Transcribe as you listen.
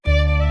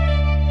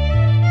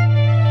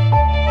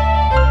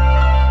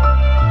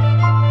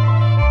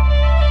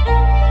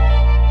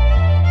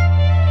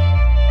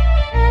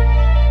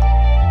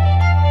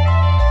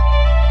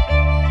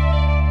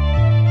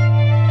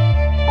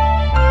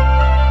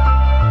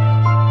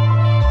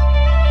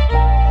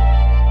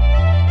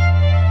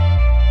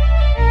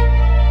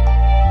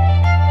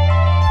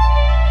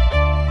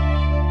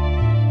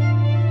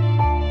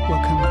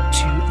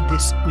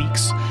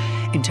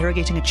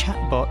navigating a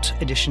chatbot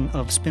edition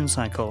of Spin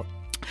Cycle.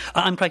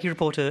 I'm Crikey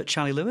reporter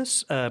Charlie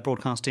Lewis,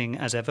 broadcasting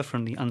as ever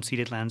from the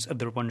unceded lands of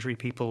the Wurundjeri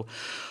people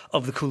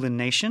of the Kulin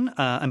Nation.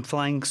 I'm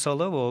flying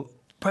solo, or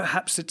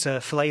perhaps it's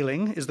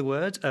flailing is the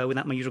word,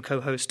 without my usual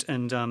co-host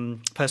and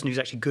person who's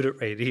actually good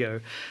at radio,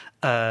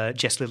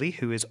 Jess Lilly,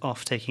 who is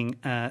off taking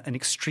an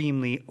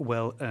extremely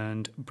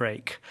well-earned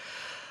break.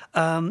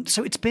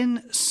 So it's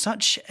been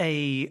such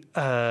a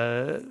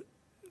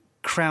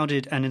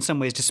crowded and in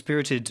some ways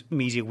dispirited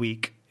media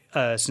week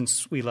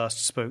since we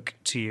last spoke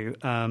to you.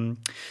 I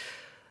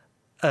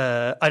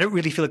don't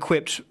really feel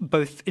equipped,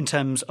 both in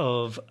terms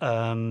of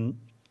the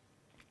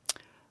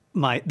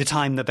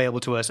time available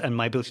to us and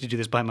my ability to do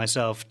this by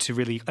myself, to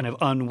really kind of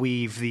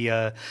unweave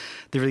the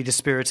really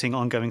dispiriting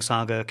ongoing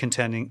saga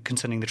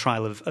concerning the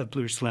trial of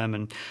Blue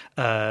Lerman.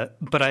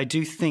 But I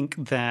do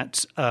think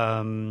that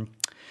the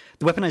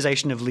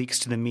weaponization of leaks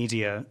to the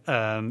media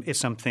is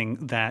something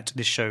that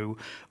this show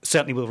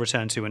certainly will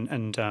return to,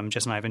 and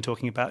Jess and I have been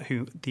talking about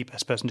who the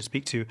best person to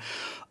speak to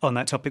on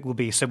that topic will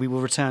be. So we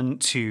will return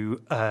to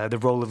the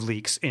role of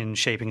leaks in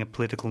shaping a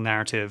political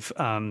narrative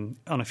on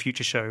a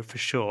future show for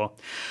sure.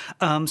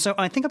 So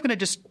I think I'm going to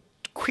just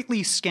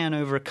quickly scan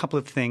over a couple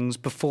of things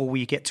before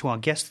we get to our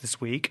guest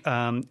this week,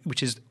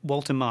 which is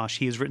Walter Marsh.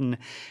 He has written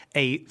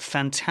a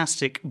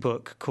fantastic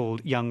book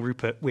called Young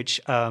Rupert,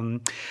 which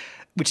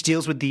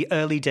deals with the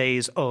early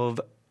days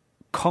of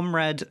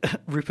Comrade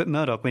Rupert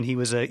Murdoch when he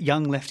was a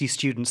young lefty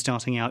student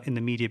starting out in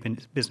the media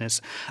business.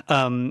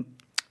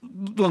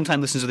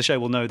 Long-time listeners of the show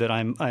will know that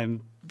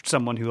I'm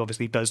someone who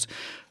obviously does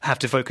have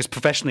to focus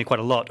professionally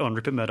quite a lot on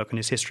Rupert Murdoch and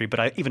his history,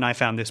 but even I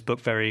found this book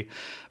very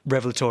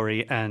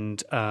revelatory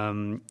and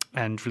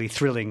really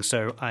thrilling,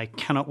 so I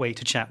cannot wait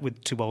to chat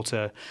to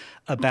Walter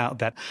about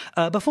that.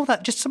 Before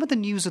that, just some of the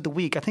news of the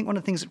week. I think one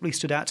of the things that really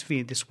stood out to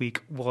me this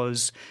week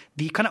was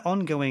the kind of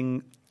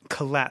ongoing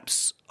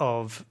collapse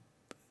of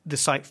the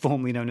site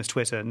formerly known as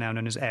Twitter, now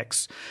known as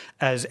X,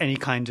 as any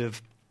kind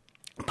of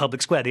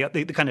public square.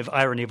 The kind of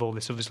irony of all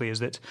this, obviously, is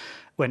that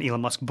when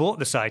Elon Musk bought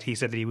the site, he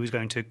said that he was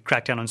going to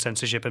crack down on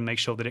censorship and make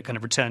sure that it kind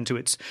of returned to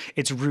its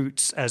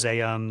roots as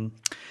a kind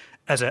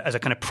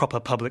of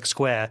proper public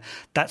square.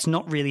 That's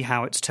not really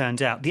how it's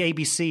turned out. The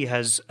ABC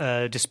has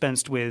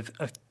dispensed with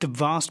the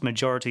vast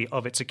majority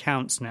of its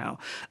accounts now.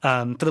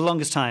 For the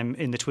longest time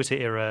in the Twitter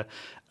era,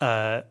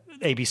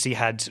 ABC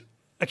had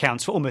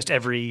accounts for almost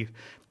every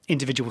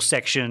individual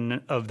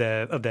section of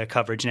their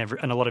coverage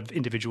and a lot of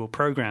individual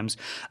programs.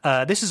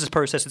 This is a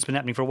process that's been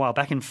happening for a while.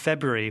 Back in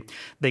February,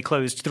 they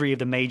closed three of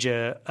the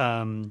major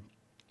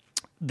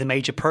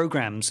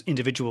programs'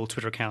 individual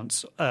Twitter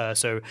accounts,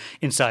 so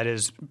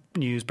Insiders,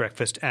 News,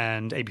 Breakfast,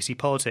 and ABC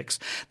Politics.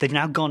 They've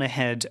now gone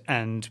ahead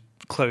and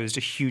closed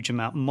a huge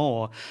amount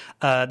more.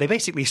 They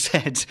basically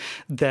said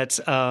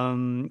that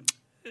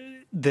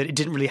it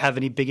didn't really have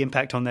any big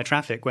impact on their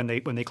traffic when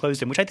they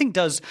closed them, which I think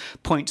does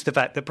point to the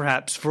fact that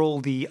perhaps for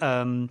all the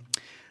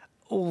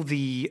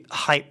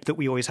hype that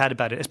we always had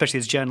about it, especially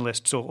as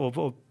journalists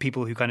or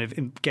people who kind of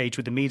engage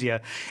with the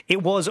media,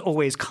 it was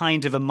always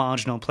kind of a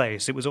marginal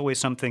place. It was always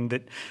something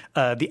that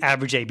the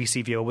average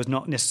ABC viewer was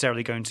not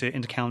necessarily going to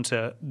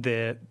encounter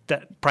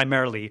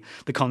primarily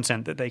the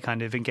content that they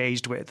kind of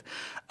engaged with.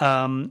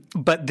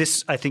 But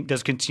this, I think,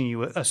 does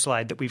continue a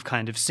slide that we've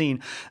kind of seen.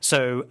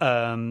 So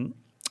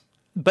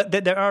but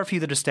there are a few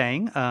that are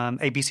staying,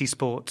 ABC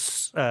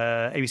Sports,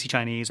 ABC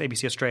Chinese,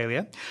 ABC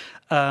Australia.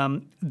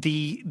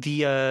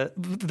 The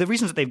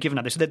reasons that they've given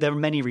out, there are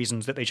many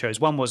reasons that they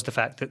chose. One was the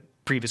fact that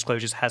previous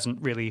closures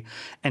hasn't really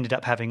ended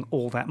up having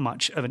all that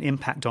much of an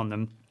impact on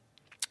them.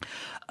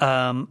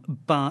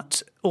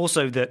 But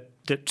also that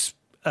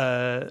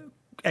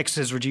X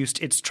has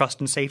reduced its trust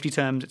and safety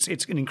terms.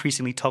 It's an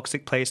increasingly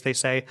toxic place, they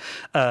say.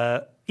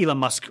 Elon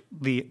Musk,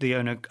 the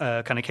owner,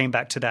 kind of came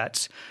back to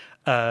that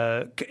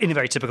in a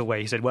very typical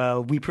way. He said, well,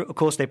 of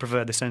course they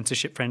prefer the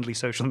censorship-friendly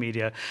social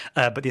media,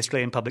 but the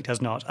Australian public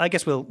does not. I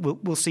guess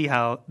we'll see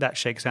how that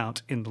shakes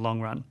out in the long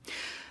run.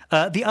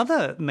 The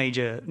other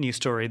major news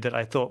story that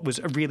I thought was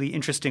a really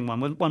interesting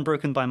one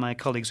broken by my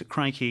colleagues at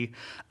Crikey,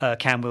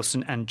 Cam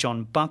Wilson and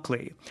John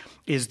Buckley,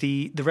 is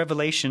the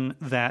revelation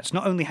that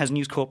not only has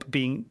News Corp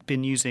been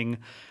using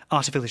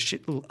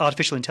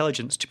artificial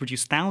intelligence to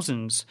produce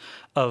thousands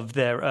of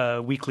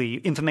their weekly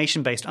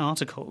information-based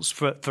articles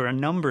for a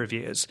number of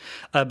years,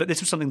 but this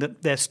was something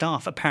that their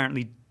staff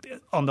apparently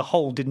on the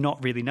whole did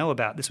not really know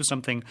about. This was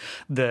something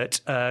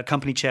that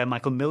company chair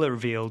Michael Miller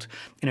revealed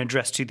in an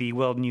address to the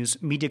World News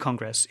Media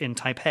Congress in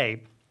Taipei.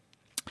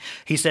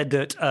 He said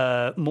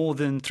that more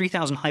than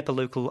 3,000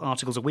 hyperlocal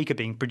articles a week are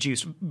being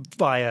produced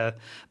via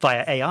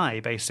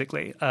AI,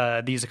 basically.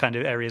 These are kind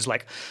of areas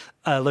like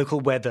local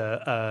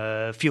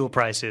weather, fuel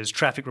prices,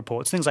 traffic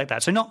reports, things like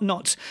that. So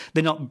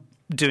they're not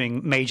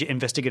doing major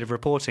investigative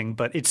reporting,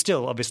 but it's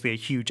still obviously a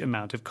huge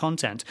amount of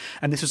content.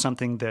 And this is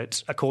something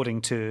that,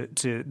 according to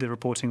the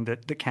reporting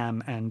that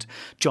Cam and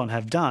John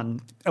have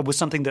done, was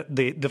something that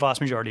the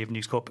vast majority of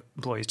News Corp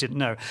employees didn't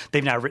know.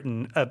 They've now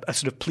written a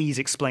sort of please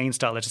explain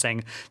style letter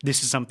saying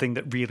this is something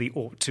that really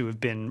ought to have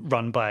been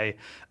run by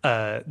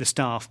the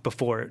staff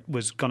before it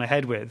was gone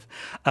ahead with.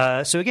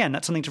 So again,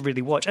 that's something to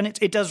really watch. And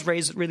it does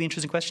raise really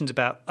interesting questions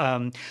about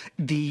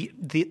the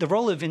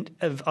role of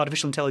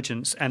artificial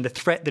intelligence and the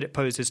threat that it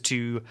poses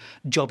to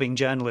jobbing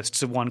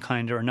journalists of one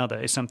kind or another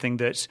is something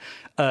that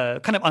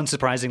kind of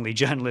unsurprisingly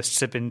journalists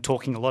have been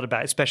talking a lot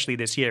about, especially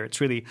this year.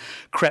 It's really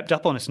crept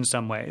up on us in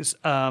some ways.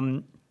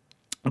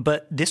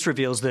 But this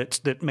reveals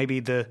that maybe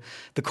the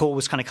call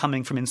was kind of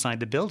coming from inside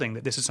the building,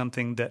 that this is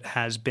something that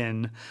has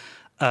been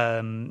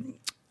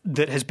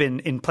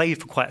in play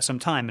for quite some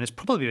time and has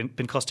probably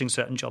been costing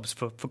certain jobs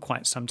for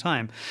quite some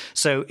time.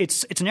 So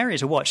it's an area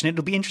to watch, and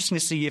it'll be interesting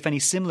to see if any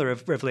similar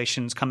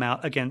revelations come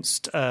out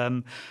against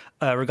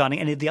regarding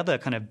any of the other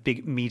kind of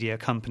big media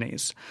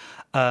companies.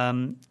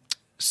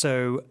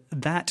 So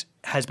that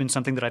has been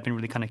something that I've been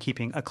really kind of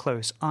keeping a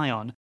close eye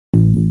on.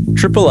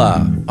 Triple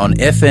R on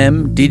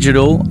FM,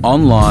 digital,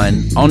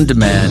 online, on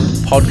demand,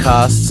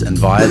 podcasts and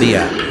via the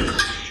app.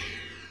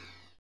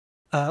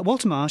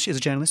 Walter Marsh is a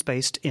journalist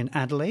based in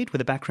Adelaide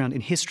with a background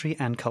in history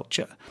and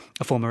culture.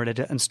 A former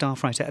editor and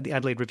staff writer at the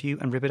Adelaide Review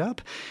and Rip It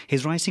Up,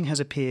 his writing has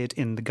appeared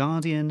in The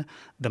Guardian,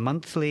 The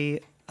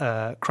Monthly,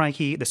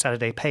 Crikey, The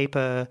Saturday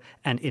Paper,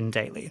 and In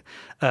Daily.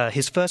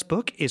 His first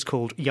book is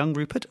called Young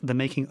Rupert, The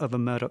Making of the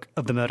Murdoch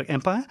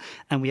Empire,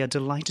 and we are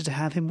delighted to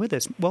have him with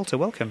us. Walter,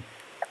 welcome.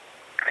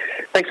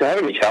 Thanks for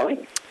having me,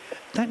 Charlie.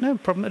 No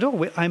problem at all.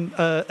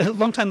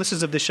 Long-time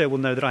listeners of this show will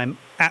know that I'm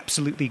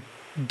absolutely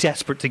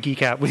desperate to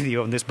geek out with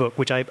you on this book,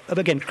 which again,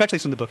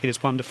 congratulations on the book. It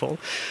is wonderful.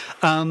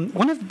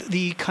 One of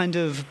the kind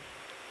of,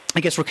 I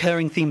guess,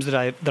 recurring themes that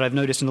I've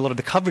noticed in a lot of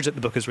the coverage that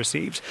the book has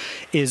received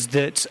is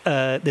that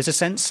there's a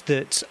sense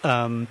that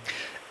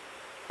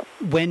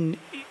when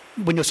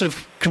you're sort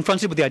of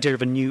confronted with the idea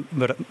of a new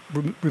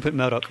Rupert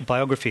Murdoch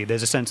biography,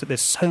 there's a sense that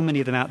there's so many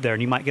of them out there,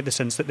 and you might get the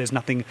sense that there's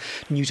nothing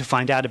new to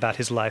find out about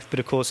his life. But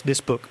of course,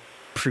 this book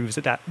proves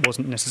that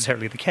wasn't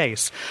necessarily the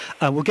case.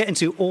 We'll get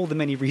into all the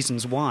many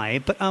reasons why,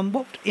 but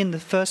what in the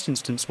first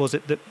instance was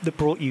it that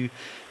brought you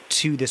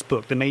to this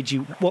book, that made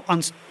you, what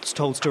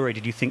untold story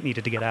did you think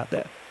needed to get out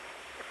there?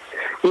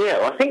 Yeah,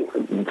 well, I think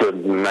the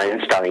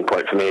main starting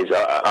point for me is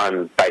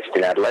I'm based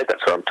in Adelaide.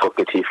 That's where I'm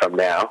talking to you from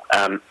now.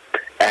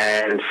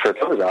 And for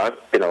as long as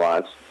I've been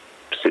alive,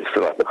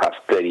 for like the past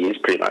 30 years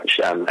pretty much,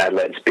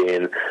 Adelaide's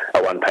been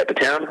a one-paper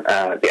town.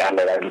 The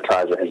Adelaide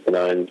Advertiser has been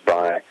owned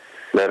by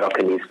Murdoch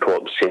and News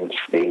Corp since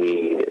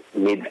the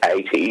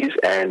mid-80s,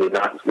 and in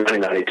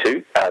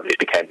 1992 it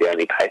became the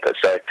only paper.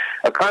 So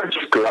I kind of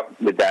just grew up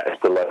with that as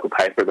the local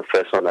paper. The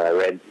first one that I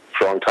read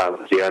for a long time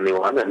was the only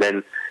one, and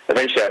then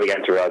eventually I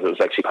began to realise it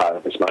was actually part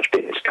of this much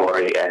bigger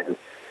story, and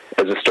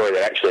it was a story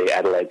that actually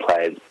Adelaide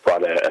played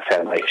quite a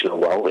foundational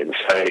role in.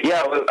 So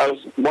yeah, I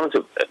wanted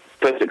to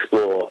first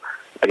explore,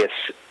 I guess,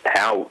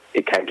 how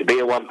it came to be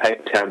a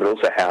one-paper town, but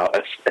also how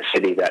a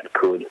city that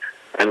could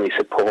only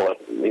support,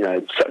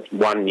 such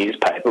one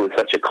newspaper with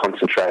such a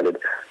concentrated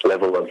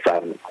level of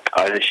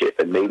ownership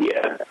and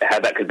media, how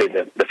that could be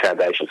the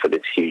foundation for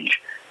this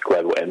huge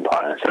global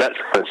empire. So that's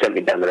kind of sent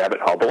me down the rabbit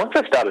hole. But once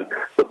I started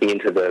looking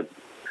into the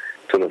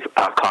sort of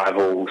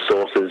archival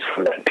sources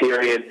from that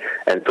period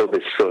and saw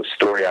this sort of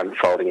story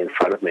unfolding in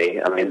front of me,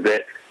 I mean,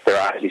 there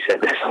are, as you said,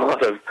 there's a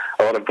lot of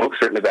books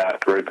written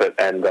about Rupert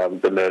and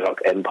the Murdoch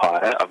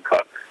Empire.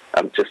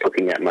 I'm just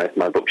looking at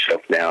my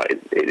bookshelf now.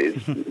 It is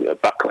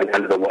buckling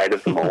under the weight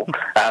of them all.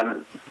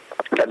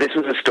 But this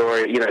was a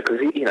story, because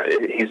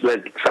he's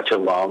led such a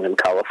long and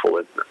colourful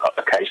and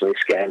occasionally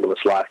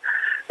scandalous life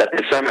that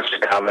there's so much to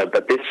cover.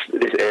 But this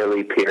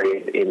early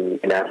period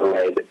in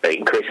Adelaide,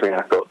 increasingly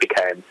I thought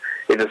became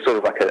either sort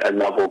of like a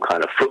novel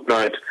kind of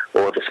footnote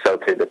or just fell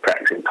through the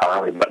cracks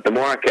entirely. But the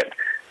more I kept,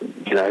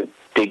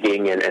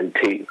 digging and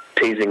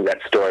teasing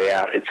that story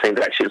out, it seemed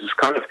actually it was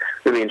kind of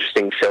really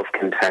interesting,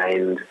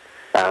 self-contained,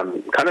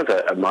 kind of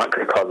a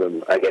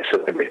microcosm, I guess,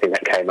 of everything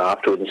that came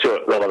afterwards. And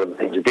sure, a lot of the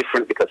things are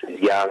different because he's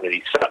young and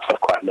he starts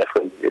off quite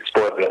leftwing. It's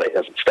spoiled really, he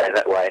doesn't stay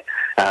that way.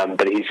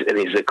 But he's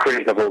a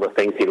critic of all the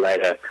things he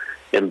later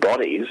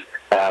embodies.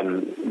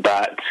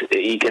 But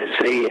you can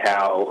see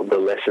how the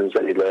lessons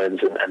that he learns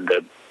and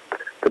the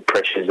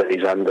pressures that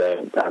he's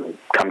under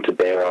come to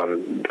bear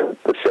on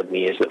the 7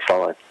 years that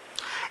follow.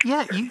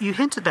 Yeah, you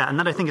hint at that, and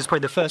that I think is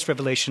probably the first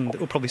revelation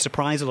that will probably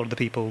surprise a lot of the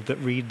people that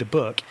read the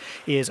book.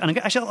 And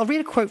actually, I'll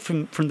read a quote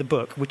from the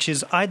book, which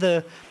is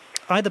either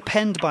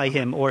penned by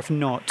him, or if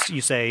not,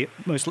 you say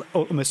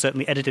almost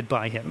certainly edited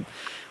by him,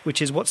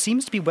 which is what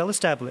seems to be well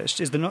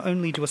established is that not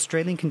only do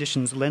Australian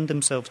conditions lend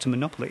themselves to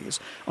monopolies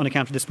on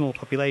account of the small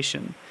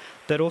population,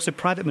 but also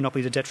private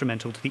monopolies are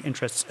detrimental to the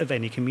interests of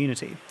any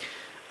community.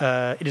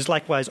 It is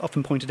likewise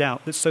often pointed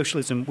out that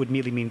socialism would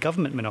merely mean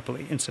government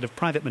monopoly instead of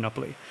private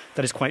monopoly.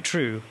 That is quite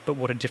true, but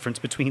what a difference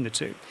between the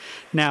two.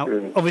 Now,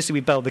 obviously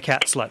we belled the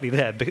cat slightly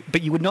there,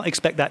 but you would not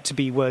expect that to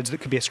be words that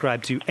could be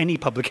ascribed to any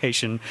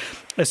publication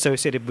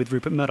associated with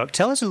Rupert Murdoch.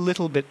 Tell us a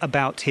little bit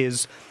about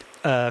his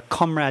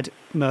Comrade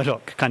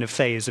Murdoch kind of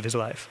phase of his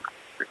life.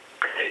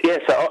 Yeah,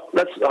 so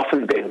that's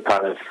often been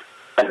kind of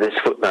this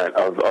footnote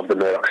of the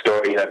Murdoch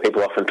story.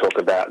 People often talk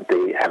about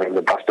having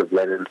the bust of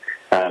Lenin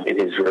in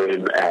his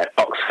room at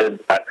Oxford.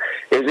 But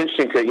it was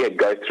interesting to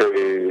go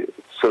through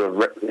sort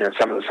of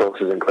some of the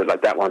sources include,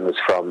 like, that one was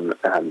from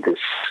this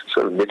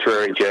sort of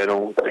literary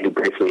journal that he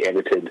briefly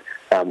edited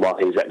while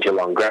he was at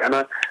Geelong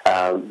Grammar.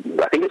 I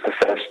think it's the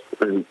first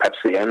and perhaps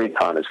the only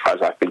time, as far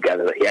as I could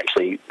gather, that he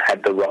actually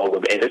had the role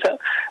of editor,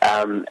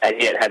 and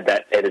yet had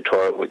that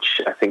editorial, which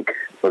I think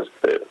was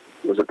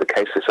it the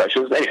case for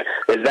socialism? Anyway,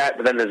 there's that,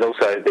 but then there's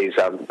also these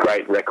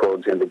great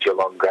records in the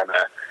Geelong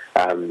Grammar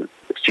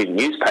student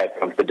newspaper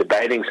of the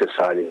Debating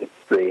Society,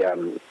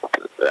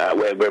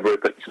 where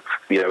Rupert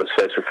was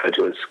first referred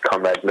to as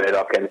Comrade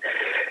Murdoch, and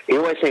he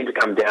always seemed to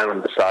come down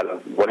on the side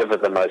of whatever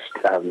the most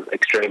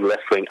extreme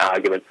left-wing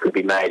argument could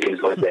be made. He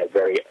was always there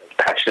very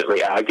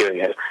passionately arguing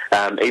it,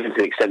 even to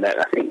the extent that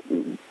I think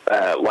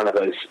one of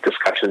those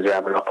discussions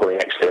around monopoly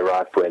actually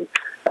arrived when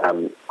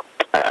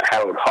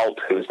Harold Holt,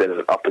 who was then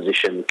an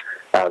opposition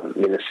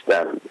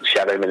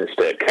shadow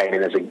minister, came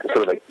in as a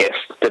sort of a guest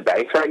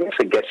debater, I guess,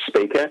 a guest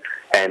speaker,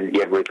 and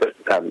Rupert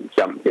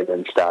jumped in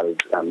and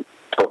started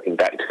talking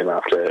back to him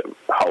after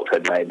Holt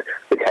had made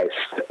the case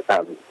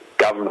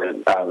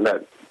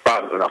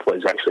private monopoly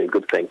is actually a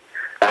good thing.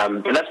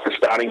 But that's the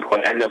starting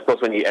point, and of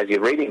course, as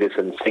you're reading this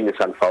and seeing this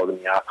unfold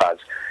in the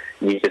archives,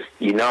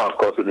 you know, of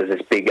course, that there's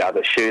this big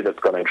other shoe that's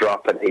going to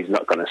drop, and he's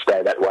not going to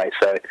stay that way.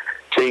 So,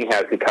 seeing how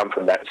it could come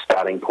from that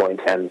starting point,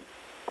 and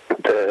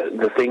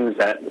the things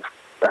that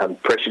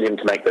pressured him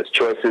to make those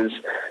choices,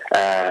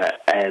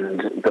 and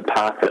the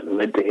path that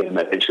led to him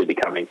eventually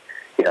becoming,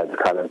 the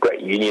kind of great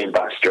union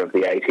buster of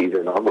the 80s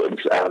and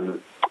onwards,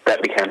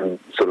 that became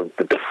sort of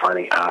the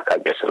defining arc, I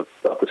guess, of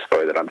the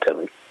story that I'm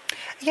telling.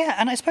 Yeah,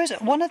 and I suppose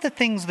one of the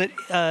things that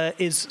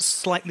is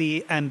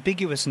slightly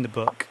ambiguous in the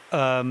book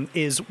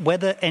is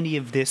whether any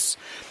of this,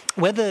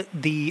 whether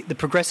the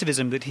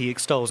progressivism that he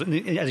extols,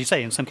 and as you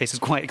say, in some cases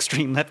quite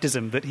extreme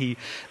leftism that he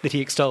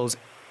extols,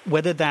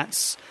 whether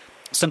that's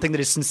something that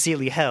is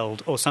sincerely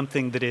held or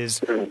something that is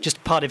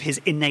just part of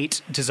his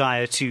innate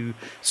desire to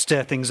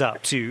stir things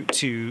up, to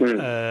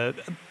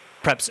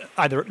perhaps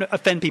either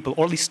offend people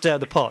or at least stir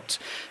the pot,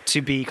 to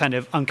be kind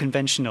of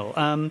unconventional.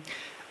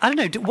 I don't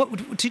know.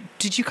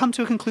 Did you come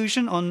to a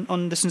conclusion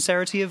on the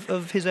sincerity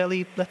of his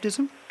early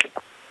leftism?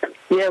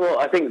 Yeah, well,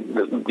 I think,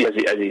 as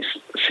you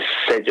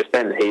said just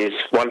then,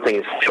 one thing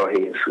is for sure,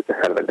 he is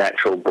kind of a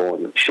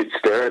natural-born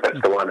shit-stirrer.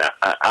 That's the one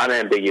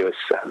unambiguous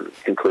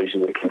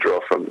conclusion we can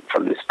draw from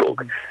this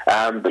book.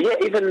 But yeah,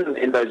 even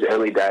in those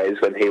early days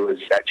when he was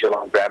at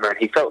Geelong Grammar,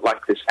 he felt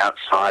like this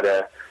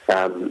outsider,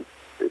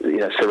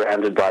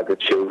 surrounded by the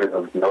children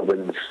of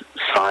Melbourne's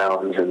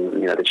scions and,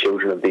 the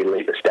children of the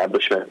elite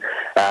establishment.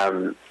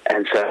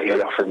 And so he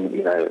would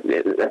often,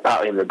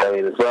 partly in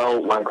rebellion as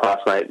well. One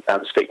classmate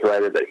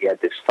speculated that he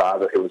had this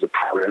father who was a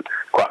prominent,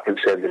 quite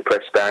conservative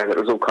press baron. That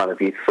was all kind of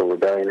youthful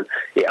rebellion.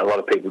 Yeah, a lot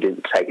of people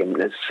didn't take him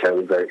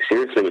necessarily very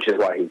seriously, which is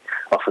why he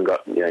often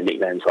got,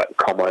 nicknames like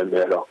Commo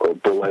Murdoch or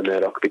Bullo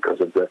Murdoch because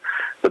of the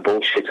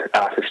bullshit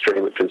artistry,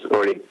 which was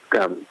already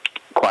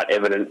quite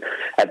evident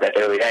at that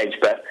early age.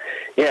 But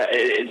yeah,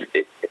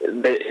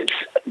 it's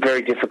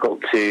very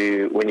difficult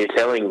to, when you're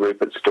telling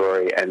Rupert's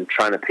story and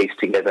trying to piece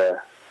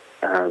together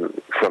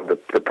from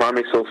the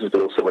primary sources,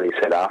 but also what he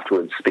said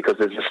afterwards, because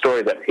there's a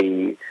story that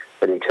he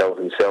tells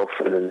himself,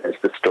 and then there's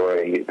the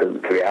story, the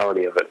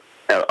reality of it,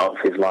 of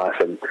his life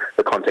and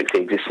the context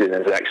he existed in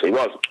as it actually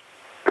was.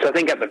 So I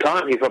think at the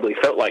time he probably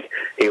felt like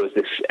he was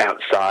this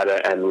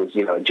outsider and was,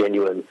 a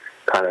genuine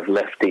kind of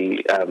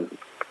lefty,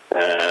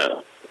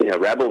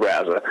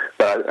 rabble-rouser.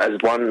 But as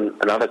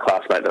another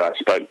classmate that I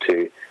spoke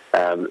to,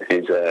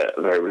 who's a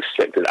very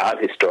respected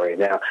art historian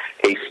now,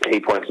 he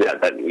pointed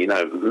out that,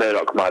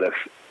 Murdoch might have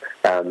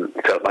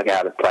felt like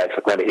out of place,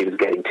 like maybe he was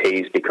getting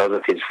teased because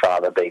of his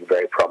father being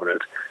very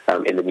prominent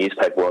in the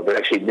newspaper world. But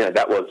actually,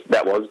 that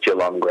was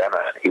Geelong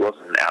Grammar. He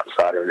wasn't an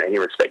outsider in any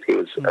respect. He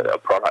was a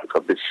product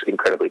of this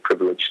incredibly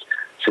privileged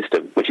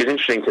system, which is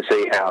interesting to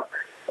see how.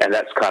 And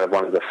that's kind of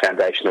one of the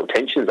foundational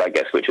tensions, I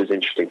guess, which was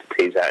interesting to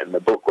tease out in the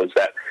book, was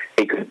that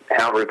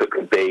how Rupert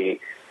could be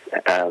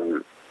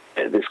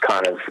this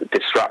kind of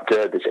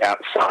disruptor, this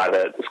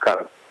outsider, this kind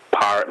of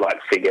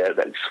pirate-like figure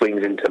that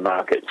swings into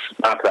markets,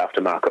 market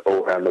after market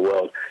all around the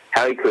world,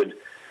 how he could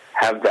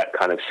have that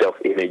kind of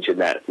self-image and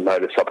that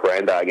modus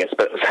operandi, I guess,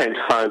 but at the same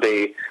time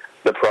be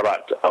the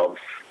product of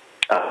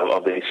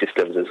these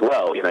systems as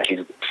well. He's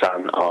the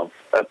son of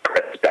a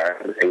press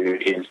baron who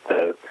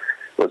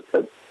was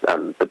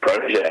the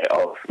protege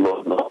of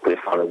Lord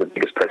Northcliffe, one of the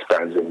biggest press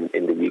barons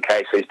in the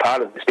UK. So he's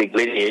part of this big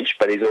lineage,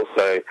 but he's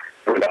also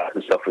regarded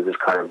himself as this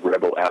kind of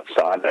rebel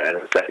outsider, and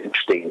it's that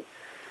interesting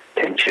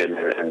tension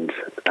and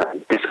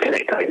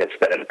disconnect, I guess,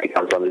 that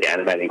becomes one of the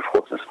animating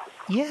forces.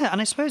 Yeah, and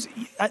I suppose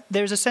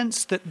there's a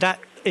sense that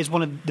is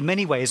one of the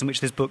many ways in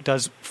which this book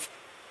does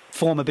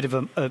form a bit of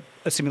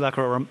a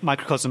simulacra or a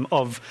microcosm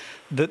of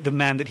the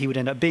man that he would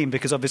end up being,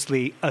 because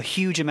obviously a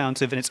huge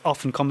amount of, and it's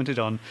often commented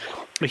on,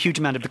 a huge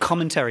amount of the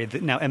commentary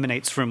that now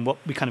emanates from what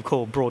we kind of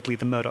call broadly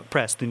the Murdoch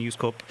press, the News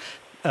Corp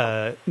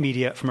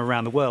media from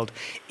around the world,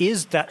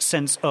 is that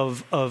sense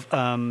of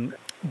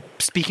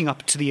speaking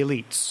up to the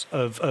elites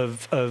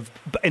of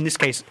in this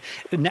case,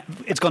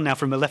 it's gone now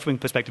from a left-wing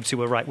perspective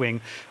to a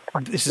right-wing.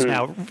 This is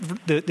now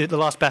the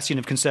last bastion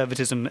of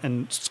conservatism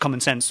and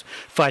common sense,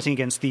 fighting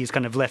against these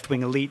kind of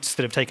left-wing elites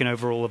that have taken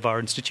over all of our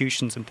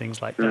institutions and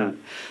things like that.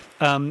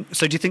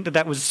 So do you think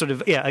that was sort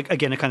of,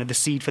 again, a kind of the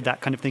seed for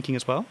that kind of thinking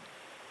as well?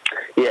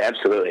 Yeah,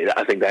 absolutely.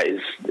 I think that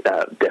is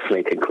definitely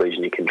a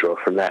conclusion you can draw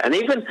from that. And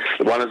even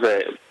one of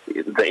the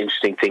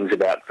interesting things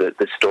about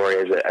the story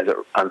as it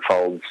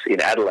unfolds in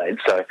Adelaide,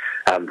 so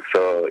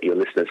for your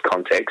listeners'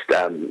 context,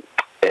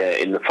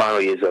 in the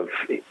final years of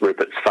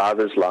Rupert's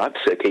father's life,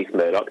 Sir Keith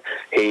Murdoch,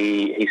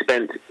 he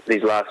spent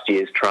these last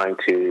years trying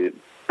to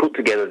put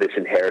together this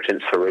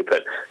inheritance for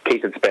Rupert.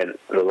 Keith had spent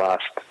the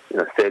last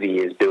 30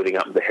 years building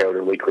up the Herald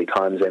and Weekly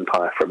Times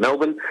empire from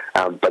Melbourne,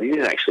 but he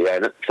didn't actually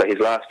own it. So his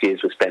last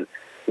years were spent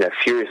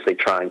furiously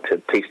trying to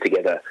piece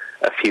together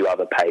a few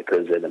other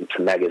papers and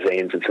some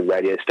magazines and some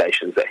radio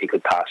stations that he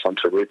could pass on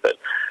to Rupert.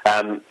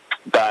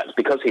 But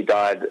because he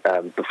died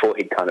before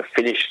he'd kind of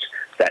finished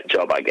that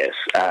job, I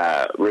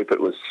guess,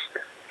 Rupert was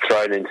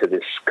thrown into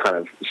this kind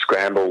of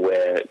scramble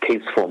where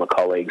Keith's former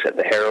colleagues at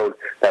the Herald,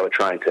 they were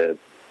trying to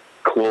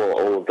claw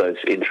all of those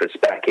interests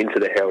back into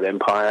the Herald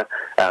Empire,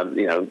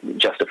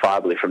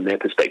 justifiably from their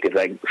perspective.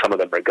 Some of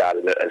them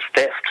regarded it as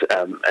theft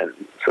and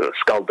sort of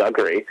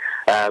skullduggery.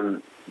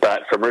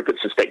 But from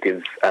Rupert's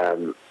perspective,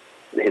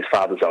 his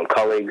father's old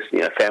colleagues,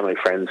 family,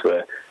 friends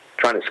were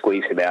trying to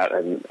squeeze him out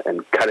and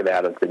cut him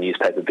out of the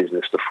newspaper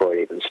business before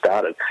he even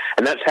started.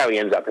 And that's how he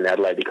ends up in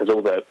Adelaide, because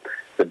all the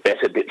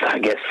better bits, I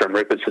guess, from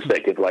Rupert's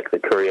perspective, like the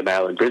Courier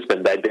Mail in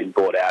Brisbane, they'd been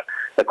bought out,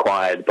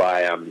 acquired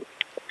by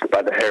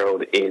the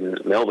Herald in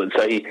Melbourne.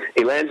 So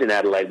he lands in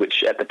Adelaide,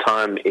 which at the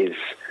time is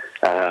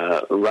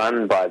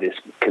run by this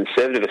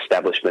conservative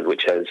establishment,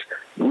 which has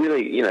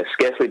really,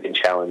 scarcely been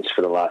challenged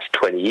for the last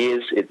 20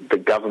 years. The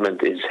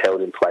government is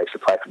held in place, the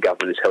place of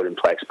government is held in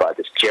place by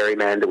this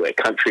gerrymander where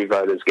country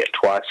voters get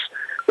twice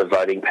the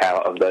voting power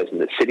of those in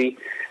the city.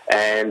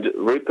 And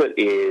Rupert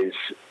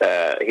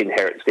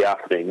inherits the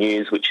Afternoon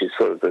News, which is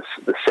sort of the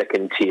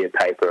second-tier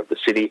paper of the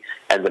city,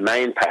 and the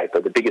main paper,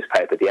 the biggest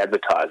paper, the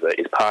Advertiser,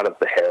 is part of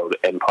the Herald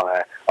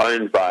Empire,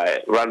 run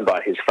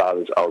by his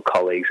father's old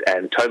colleagues,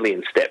 and totally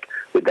in step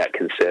with that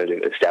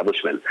conservative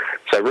establishment.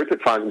 So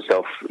Rupert finds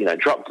himself,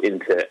 dropped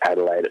into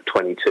Adelaide at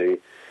 22.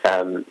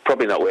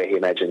 Probably not where he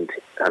imagined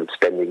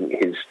spending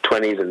his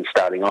 20s and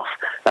starting off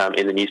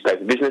in the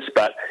newspaper business,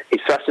 but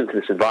he's thrust into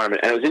this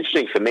environment. And it was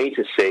interesting for me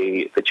to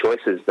see the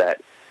choices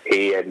that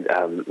he and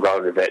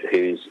Rowan Rivett,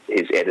 who's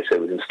his editor,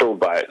 was installed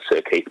by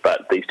Sir Keith,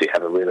 but these two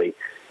have a really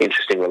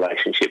interesting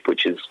relationship,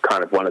 which is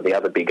kind of one of the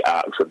other big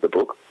arcs of the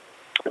book.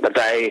 But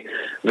they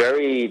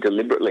very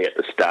deliberately at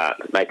the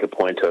start make a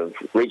point of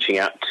reaching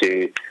out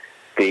to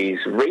these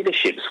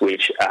readerships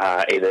which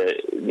are either,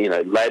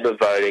 Labor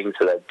voting,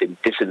 so they've been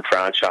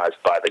disenfranchised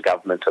by the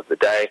government of the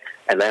day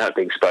and they aren't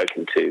being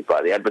spoken to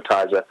by the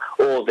Advertiser,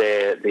 or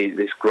they're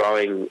this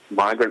growing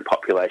migrant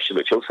population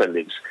which also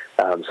lives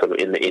sort of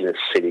in the inner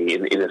city,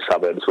 in the inner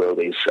suburbs where all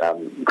these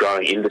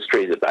growing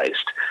industries are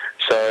based.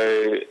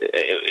 So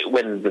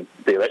when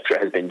the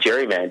electorate has been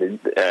gerrymandered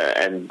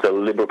and the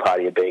Liberal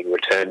Party are being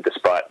returned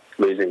despite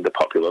losing the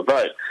popular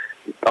vote,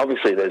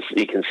 obviously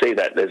you can see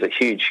that there's a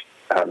huge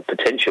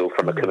potential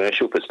from a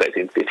commercial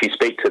perspective if you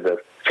speak to the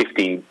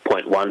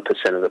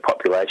 50.1% of the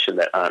population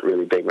that aren't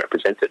really being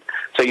represented.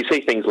 So you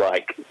see things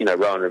like,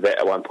 Rowan Rivett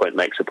at one point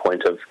makes a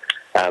point of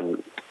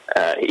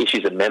he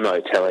issues a memo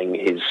telling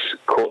his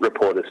court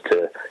reporters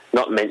to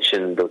not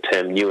mention the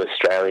term New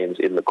Australians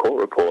in the court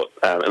report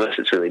unless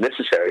it's really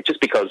necessary, just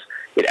because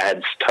it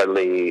adds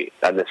totally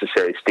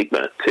unnecessary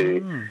stigma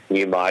to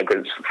new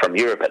migrants from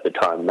Europe at the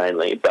time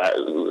mainly, but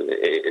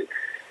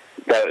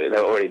they were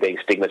already being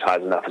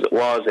stigmatised enough as it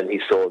was, and he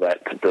saw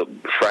that the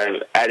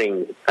frame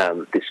adding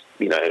this,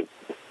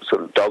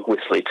 sort of dog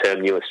whistly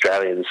term New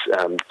Australians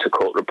to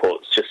court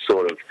reports just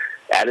sort of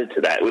added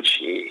to that,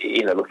 which,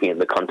 looking in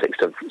the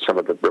context of some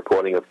of the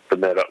reporting of the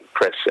Murdoch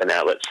press and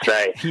outlets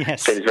today,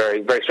 seems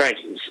very, very strange.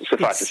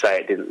 Suffice to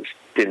say, it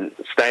didn't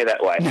stay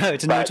that way. No,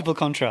 it's a notable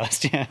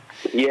contrast. Yeah.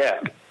 Yeah.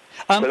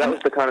 So that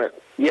was the kind of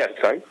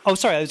sorry. Oh,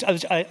 sorry. I was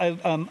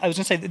going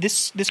to say that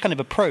this kind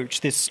of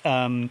approach, this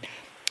kind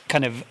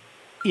of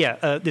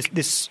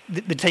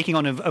the taking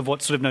on of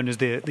what's sort of known as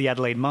the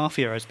Adelaide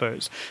Mafia, I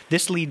suppose.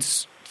 This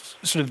leads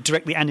sort of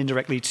directly and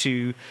indirectly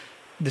to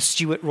the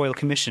Stuart Royal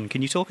Commission.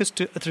 Can you talk us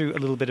through a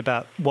little bit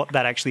about what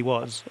that actually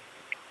was?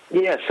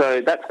 Yeah,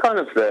 so that's kind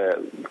of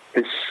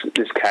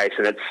this case,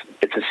 and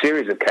it's a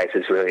series of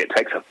cases. Really, it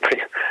takes up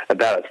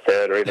about a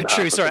third or even half.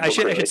 True. Of Sorry, the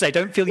book, I should say.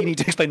 Don't feel you need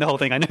to explain the whole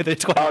thing. I know that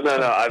it's quite. Oh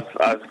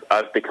no,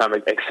 I've become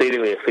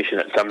exceedingly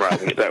efficient at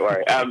summarising it. Don't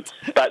worry.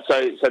 But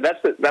so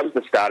that was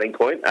the starting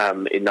point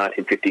in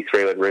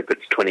 1953 when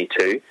Rupert's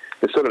 22.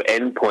 The sort of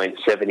end point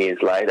 7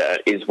 years later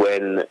is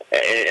when,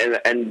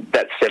 and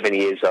that's 7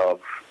 years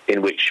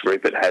in which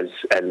Rupert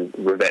and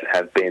Rivette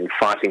have been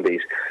fighting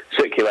these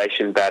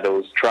circulation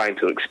battles, trying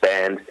to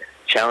expand,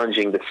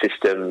 challenging the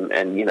system,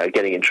 and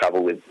getting in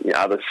trouble with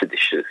other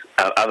seditious,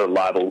 other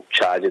libel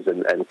charges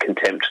and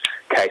contempt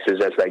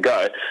cases as they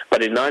go.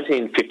 But in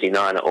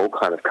 1959, it all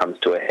kind of comes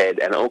to a head,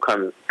 and it all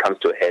comes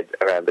to a head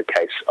around the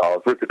case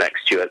of Rupert Mac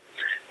Stewart.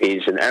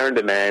 He's an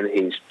Arundel man.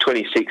 He's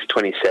 26,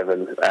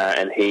 27,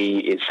 and he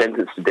is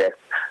sentenced to death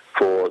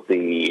for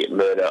the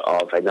murder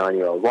of a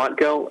 9-year-old white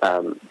girl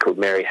called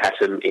Mary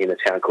Hatton in a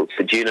town called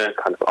Ceduna,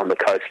 kind of on the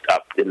coast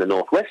up in the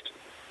northwest.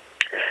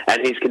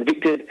 And he's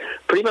convicted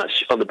pretty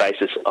much on the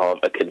basis of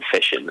a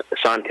confession, a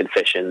signed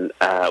confession,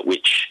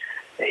 which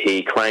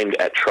he claimed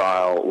at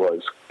trial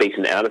was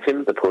beaten out of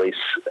him. The police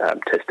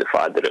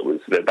testified that it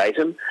was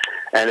verbatim.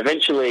 And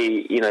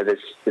eventually,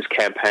 this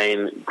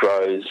campaign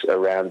grows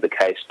around the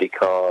case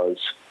because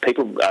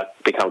people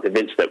become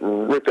convinced that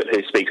Rupert,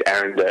 who speaks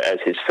Arundel as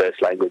his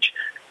first language,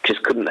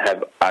 just couldn't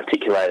have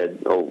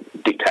articulated or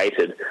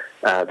dictated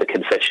the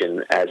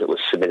confession as it was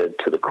submitted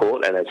to the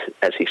court and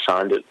as he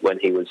signed it when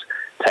he was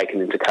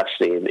taken into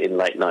custody in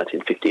late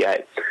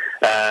 1958.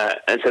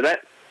 And so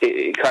that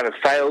it kind of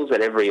fails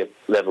at every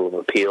level of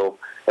appeal.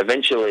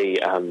 Eventually,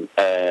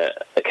 a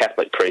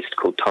Catholic priest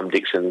called Tom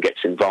Dixon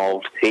gets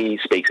involved. He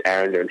speaks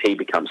Arundel and he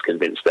becomes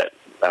convinced that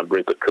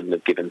Rupert couldn't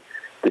have given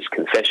this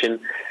confession.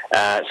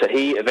 So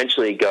he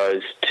eventually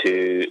goes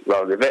to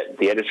Roland Rivette,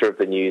 the editor of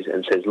the News,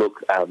 and says,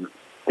 look,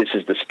 this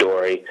is the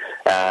story,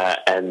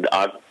 and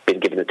I've been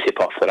given a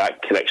tip-off that I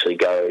can actually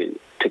go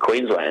to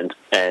Queensland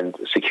and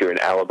secure an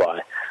alibi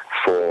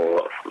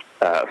for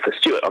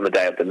Stewart on the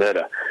day of the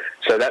murder.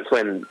 So that's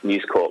when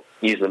News Corp,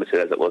 News Limited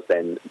as it was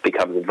then,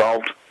 becomes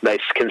involved. They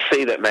can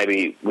see that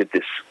maybe with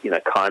this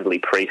kindly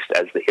priest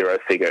as the hero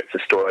figure, it's a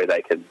story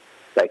they can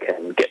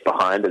get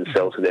behind and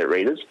sell to their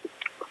readers.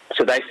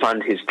 So they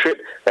fund his trip.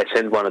 They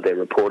send one of their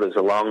reporters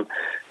along.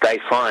 They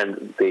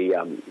find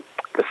the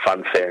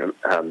funfair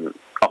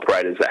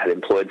operators that had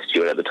employed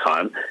Stewart at the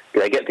time.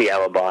 They get the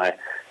alibi.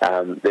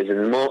 There's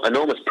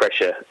enormous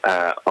pressure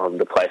on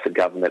the place of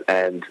government,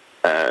 and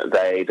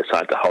they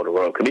decide to hold a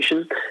royal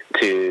commission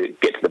to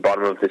get to the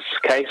bottom of this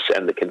case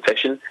and the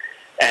confession.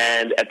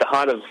 And at the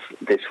height of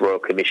this royal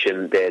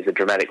commission, there's a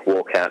dramatic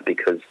walkout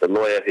because the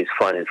lawyer who's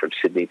flown in from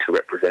Sydney to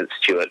represent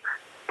Stewart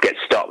gets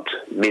stopped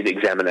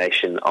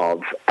mid-examination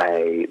of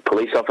a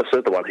police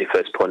officer, the one who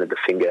first pointed the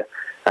finger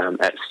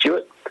at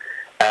Stewart.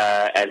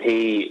 And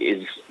he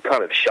is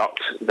kind of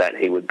shocked that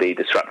he would be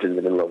disrupted in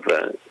the middle of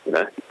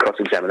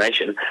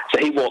cross-examination. So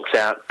he walks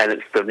out, and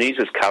it's the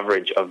News's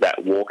coverage of that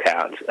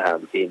walkout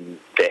in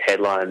their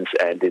headlines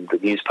and in the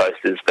news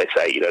posters. They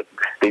say,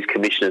 these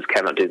commissioners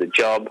cannot do the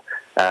job,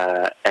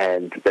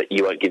 and that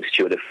you won't give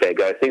Stewart a fair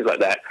go, things like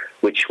that,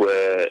 which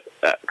were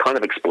kind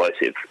of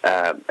explosive.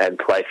 And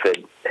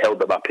Playford held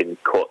them up in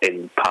court,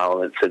 in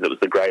Parliament, said it was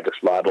the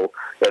gravest libel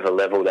ever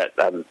levelled at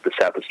the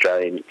South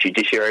Australian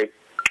judiciary.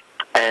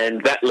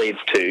 And that leads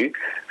to,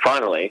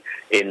 finally,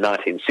 in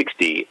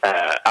 1960,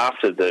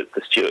 after the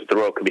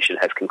Royal Commission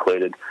has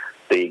concluded,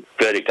 the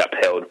verdict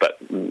upheld, but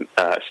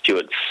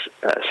Stewart's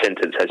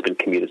sentence has been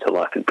commuted to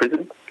life in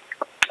prison.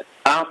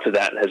 After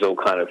that has all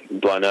kind of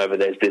blown over,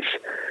 there's this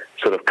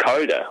sort of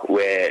coda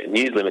where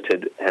News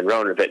Limited and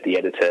Rowan Rivette, the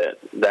editor,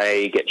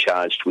 they get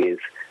charged with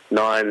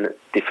 9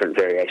 different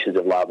variations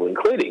of libel,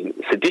 including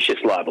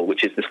seditious libel,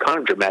 which is this kind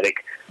of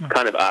dramatic,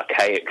 kind of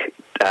archaic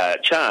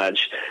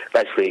charge,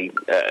 basically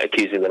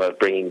accusing them of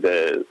bringing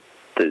the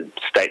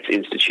state's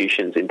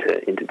institutions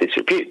into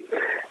disrepute.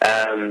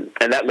 And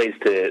that leads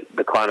to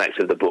the climax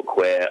of the book,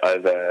 where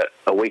over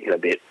a week and a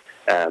bit,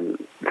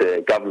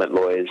 the government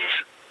lawyers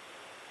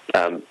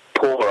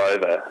pour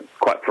over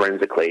quite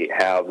forensically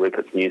how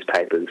Rupert's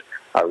newspapers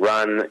are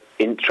run,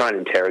 try and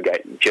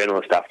interrogate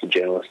journalist after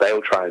journalist. They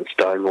all try and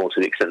stonewall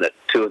to the extent that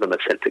 2 of them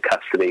are sent to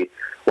custody.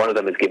 One of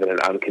them is given an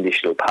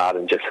unconditional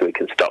pardon just so he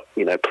can stop,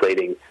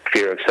 pleading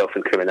fear of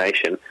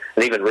self-incrimination.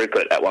 And even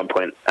Rupert at one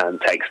point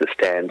takes the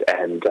stand,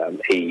 and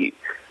he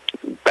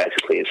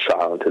basically is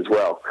silent as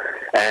well.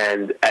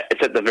 And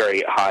it's at the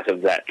very height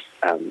of that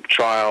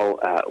trial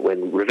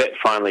when Rivette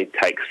finally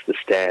takes the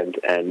stand,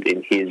 and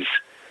in his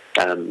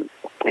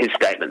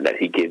statement that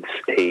he gives,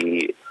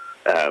 he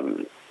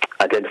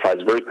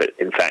identifies Rupert,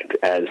 in fact,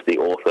 as the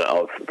author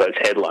of those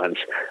headlines,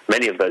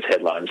 many of those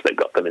headlines that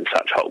got them in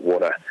such hot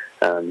water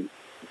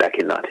back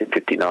in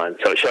 1959.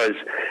 So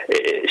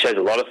it shows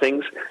a lot of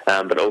things,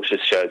 but also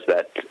shows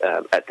that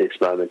at this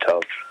moment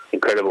of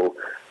incredible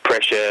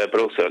pressure,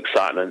 but also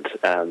excitement,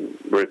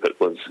 Rupert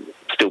was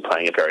still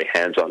playing a very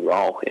hands-on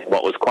role in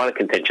what was quite a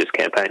contentious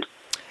campaign.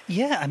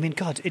 Yeah, I mean,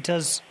 God, it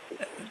does.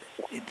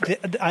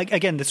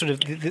 Again, the sort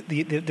of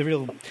the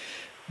real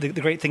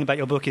the great thing about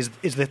your book is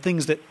the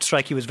things that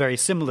strike you as very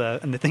similar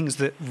and the things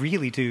that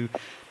really do,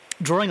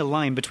 drawing a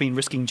line between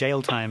risking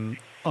jail time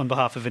on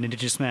behalf of an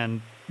Indigenous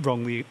man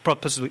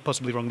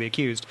possibly wrongly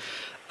accused,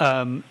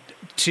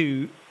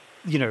 to,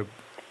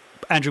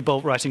 Andrew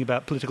Bolt writing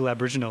about political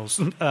Aboriginals.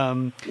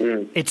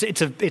 It's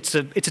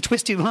a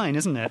twisty line,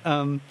 isn't it?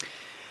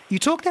 You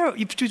talk there.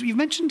 You've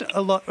mentioned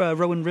a lot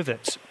Rowan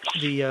Rivett,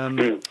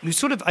 who's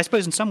sort of, I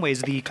suppose, in some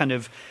ways, the kind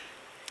of.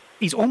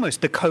 He's almost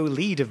the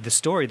co-lead of the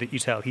story that you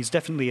tell. He's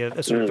definitely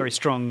a sort of very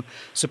strong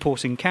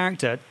supporting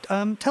character.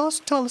 Tell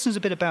our listeners a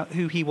bit about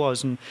who he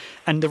was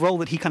and the role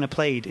that he kind of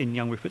played in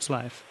young Rupert's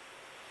life.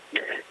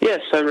 Yeah,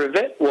 so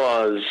Rivett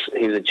was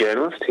a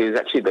journalist. He was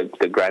actually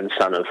the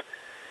grandson of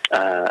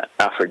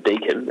Alfred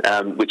Deakin,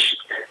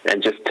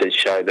 and just to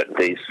show that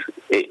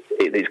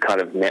these kind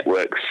of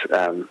networks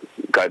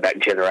go back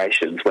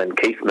generations, when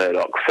Keith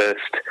Murdoch first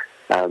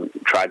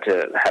tried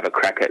to have a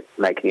crack at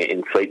making it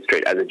in Fleet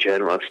Street as a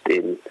journalist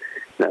in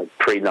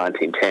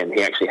pre-1910,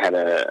 he actually had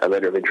a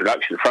letter of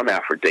introduction from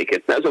Alfred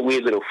Deakin. That was a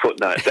weird little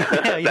footnote.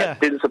 That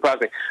didn't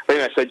surprise me. But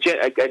anyway, so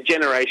a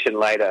generation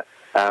later,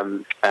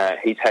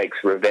 he takes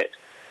Rivett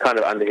kind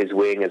of under his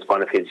wing as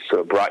one of his sort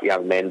of bright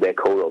young men, they're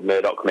called, or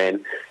Murdoch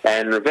men.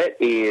 And Rivett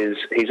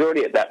he's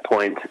already at that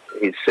point,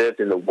 he's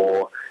served in the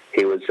war.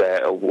 He was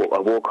a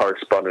war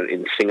correspondent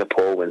in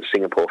Singapore when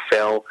Singapore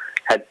fell.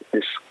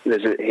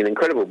 There's an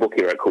incredible book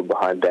he wrote called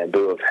Behind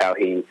Bamboo of how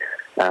he,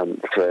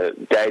 for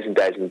days and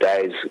days and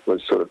days,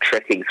 was sort of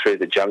trekking through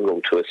the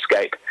jungle to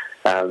escape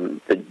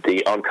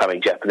the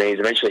oncoming Japanese.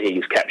 Eventually he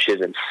is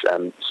captured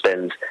and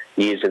spends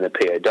years in the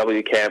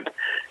POW camp,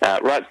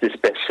 writes this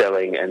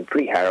best-selling and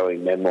pretty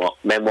harrowing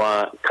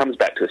memoir, comes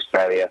back to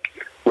Australia,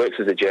 works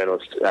as a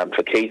journalist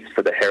for Keith,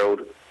 for the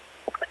Herald,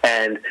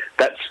 and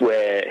that's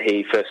where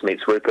he first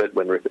meets Rupert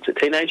when Rupert's a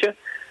teenager,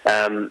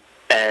 and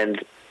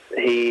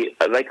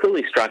they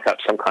clearly strike up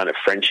some kind of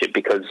friendship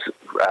because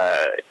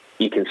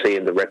you can see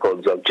in the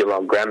records of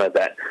Geelong Grammar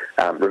that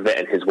Rivett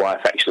and his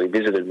wife actually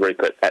visited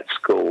Rupert at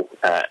school,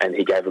 and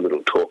he gave a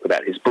little talk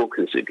about his book,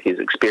 his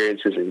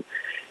experiences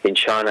in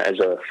China as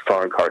a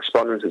foreign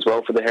correspondent as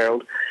well for the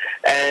Herald.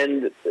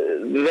 And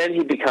then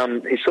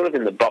he's sort of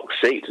in the box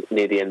seat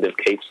near the end of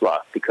Keith's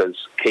life because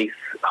Keith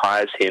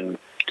hires him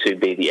to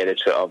be the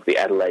editor of the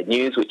Adelaide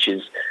News, which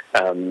is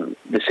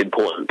this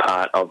important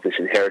part of this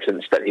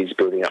inheritance that he's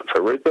building up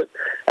for Rupert.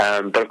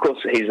 But of course,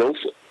 he's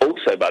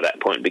also by that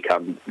point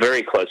become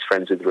very close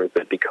friends with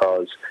Rupert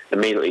because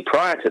immediately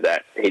prior to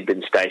that, he'd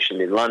been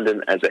stationed in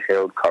London as a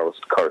Herald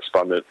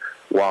correspondent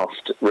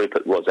whilst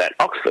Rupert was at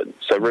Oxford.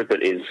 So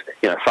Rupert is,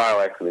 far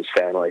away from his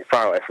family,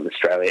 far away from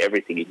Australia,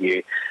 everything he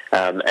knew,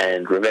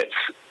 and Rivett's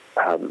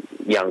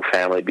young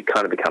family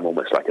kind of become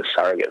almost like a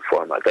surrogate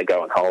for him. Like they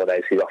go on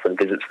holidays, he often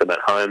visits them at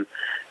home,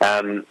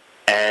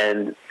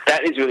 and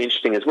that is really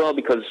interesting as well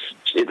because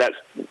that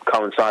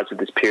coincides with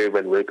this period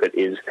when Rupert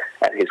is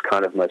at his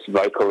kind of most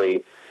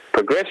vocally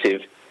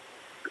progressive,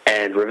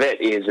 and Rivett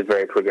is a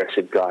very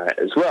progressive guy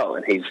as well,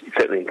 and he's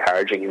certainly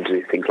encouraging him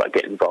to do things like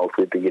get involved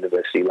with the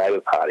University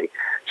Labor Party.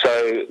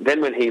 So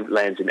then when he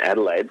lands in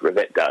Adelaide,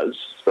 Rivett does,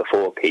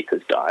 before Keith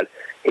has died,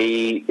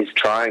 he is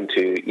trying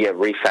to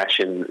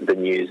refashion the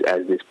News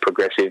as this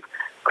progressive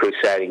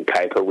crusading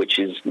paper, which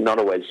is not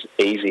always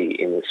easy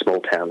in a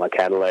small town like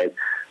Adelaide,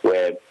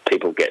 where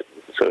people get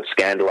sort of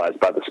scandalised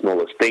by the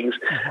smallest things.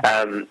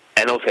 And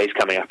also he's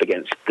coming up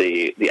against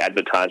the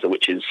Advertiser,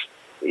 which is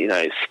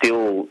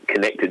still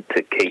connected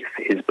to Keith,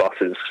 his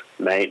boss's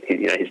mate,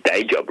 his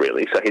day job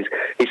really. So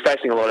he's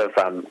facing a lot of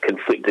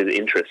conflicted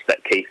interests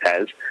that Keith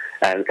has,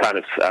 and kind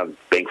of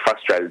being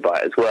frustrated by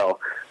it as well.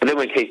 But then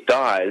when Keith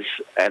dies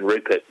and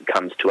Rupert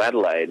comes to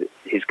Adelaide,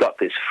 he's got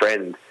this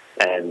friend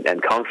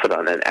and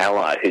confidant and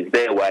ally who's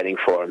there waiting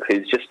for him,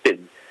 who's just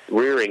been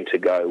rearing to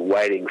go,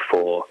 waiting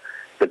for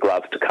the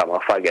gloves to come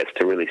off, I guess,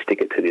 to really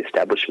stick it to the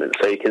establishment.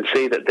 So you can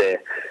see that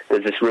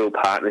there's this real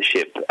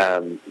partnership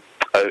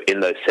in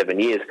those 7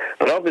 years.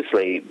 But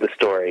obviously the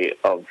story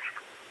of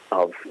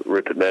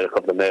Rupert Murdoch,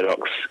 of the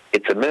Murdochs,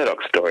 it's a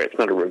Murdoch story, it's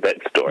not a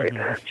Rivett story.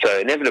 Mm-hmm. So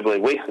inevitably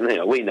we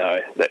know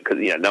that, because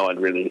no one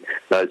really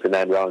knows the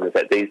name Rowan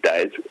Rivett these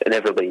days,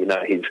 inevitably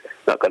he's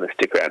not going to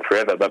stick around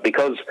forever. But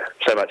because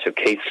so much of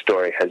Keith's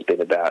story has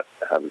been about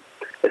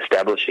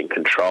establishing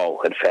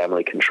control and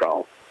family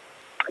control,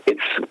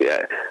 it's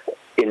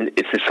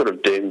this sort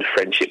of doomed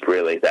friendship,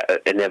 really,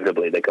 that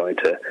inevitably they're going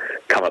to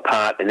come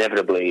apart.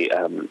 Inevitably,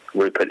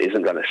 Rupert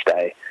isn't going to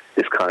stay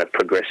this kind of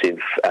progressive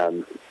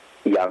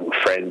young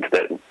friend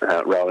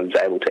that Rowan's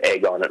able to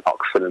egg on at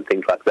Oxford and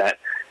things like that.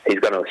 He's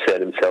going to assert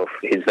himself.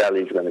 His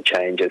values are going to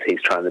change as he's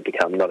trying to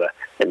become not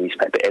a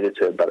newspaper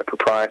editor but a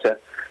proprietor.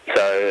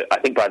 So I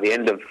think by the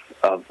end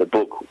of the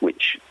book,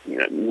 which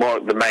more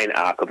the main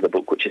arc of the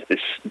book, which is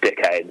this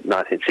decade,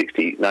 1950s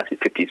to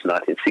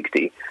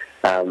 1960,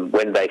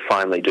 when they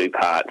finally do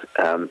part,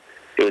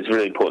 it was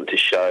really important to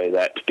show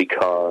that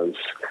because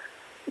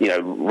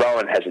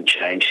Rowan hasn't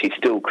changed. He's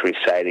still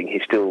crusading.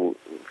 He's still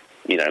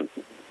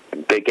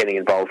they're getting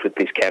involved with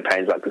these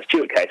campaigns like the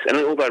Stewart case. And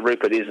although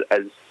Rupert is,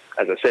 as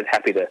I said,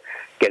 happy to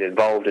get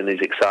involved in these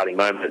exciting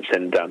moments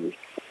and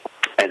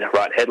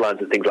write headlines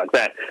and things like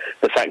that.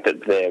 The fact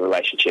that their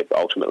relationship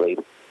ultimately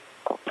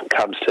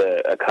comes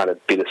to a kind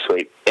of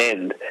bittersweet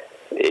end,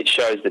 it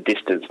shows the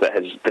distance that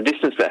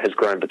has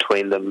grown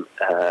between them,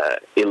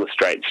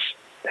 illustrates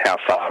how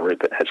far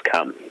Rupert has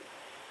come.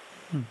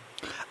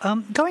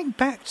 Going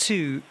back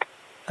to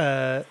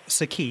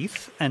Sir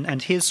Keith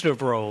and his sort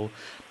of role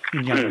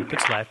in young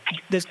Rupert's life,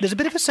 there's a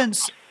bit of a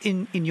sense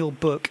in your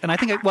book, and I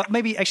think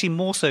maybe actually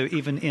more so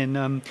even in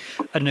I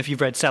don't know if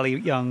you've read Sally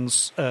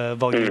Young's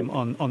volume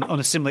on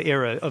a similar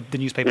era of the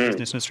newspaper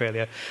business in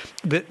Australia,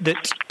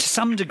 that to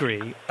some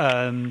degree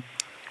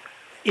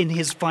in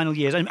his final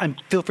years,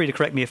 and feel free to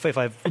correct me if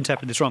I've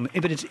interpreted this wrong,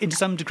 but in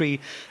some degree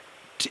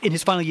in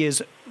his final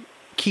years,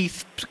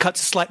 Keith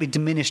cuts a slightly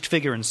diminished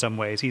figure in some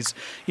ways. He's,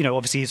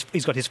 obviously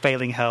he's got his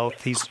failing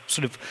health. He's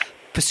sort of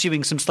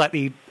pursuing some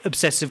slightly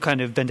obsessive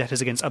kind of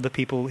vendettas against other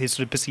people, his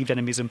sort of perceived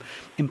enemies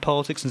in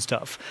politics and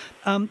stuff.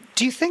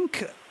 Do you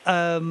think,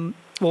 do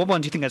you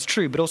think that's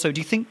true? But also, do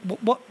you think,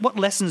 what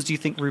lessons do you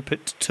think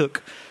Rupert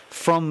took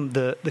from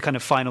the kind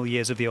of final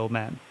years of the old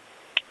man?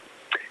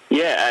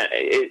 Yeah,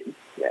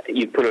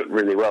 you put it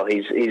really well.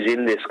 He's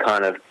in this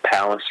kind of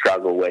power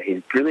struggle where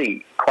he's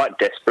really quite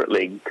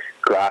desperately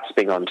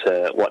grasping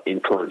onto what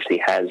influence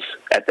he has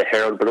at the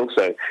Herald, but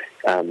also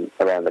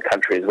around the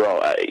country as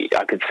well.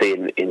 I could see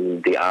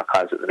in the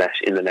archives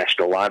in the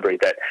National Library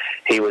that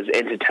he was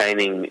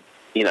entertaining,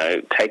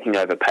 taking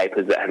over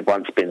papers that had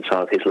once been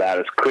some of his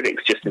loudest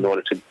critics just in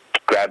order to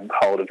grab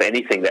hold of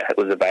anything that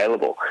was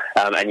available.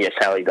 And yes,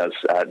 Sally does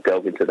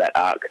delve into that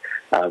arc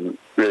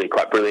really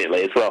quite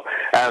brilliantly as well.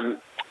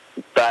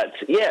 But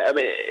yeah, I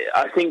mean,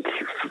 I think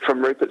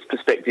from Rupert's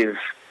perspective,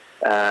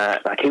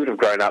 he would have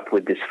grown up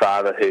with this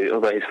father who,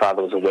 although his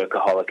father was a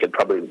workaholic and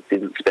probably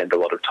didn't spend a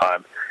lot of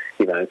time,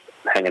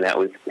 hanging out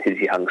with his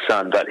young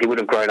son, but he would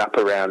have grown up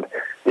around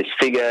this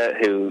figure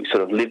who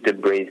sort of lived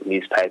and breathed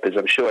newspapers.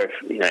 I'm sure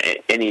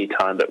if, any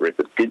time that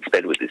Rupert did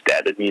spend with his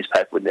dad, a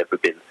newspaper would never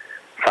have been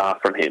far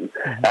from him.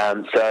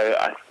 So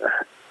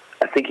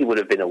I think he would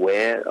have been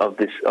aware of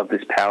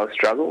this power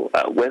struggle.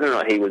 Whether or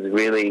not he was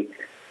really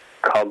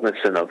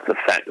cognizant of the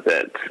fact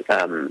that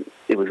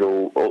it was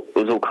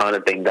all kind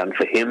of being done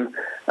for him,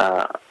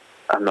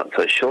 I'm not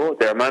so sure.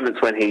 There are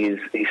moments when he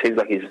seems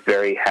like he's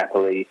very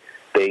happily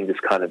being this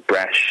kind of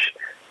brash,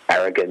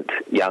 arrogant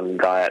young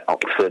guy at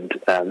Oxford.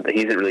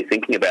 He isn't really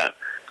thinking about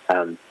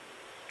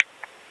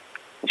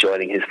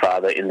joining his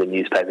father in the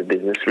newspaper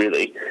business,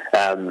 really.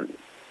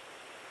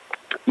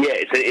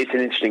 It's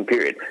an interesting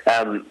period.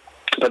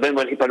 But then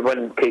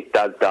when Keith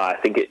does die,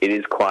 I think it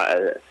is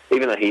quite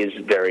even though he is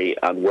very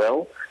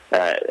unwell,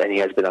 and he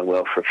has been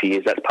unwell for a few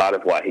years, that's part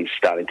of why he's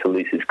starting to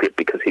lose his grip,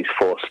 because he's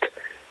forced,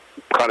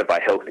 kind of by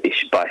health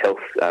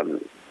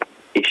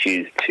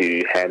issues,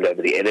 to hand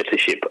over the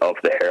editorship of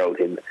the Herald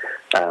in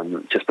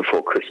just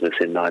before Christmas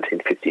in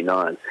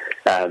 1959.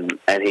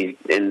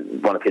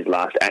 And one of his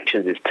last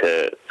actions is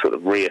to sort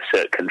of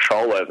reassert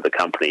control over the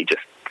company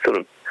just sort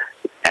of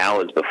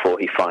hours before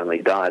he finally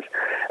dies.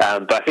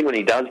 But I think when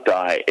he does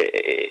die,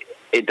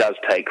 it does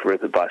take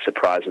Rupert by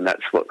surprise, and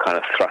that's what kind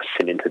of thrusts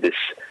him into this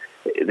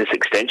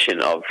extension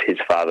of his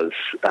father's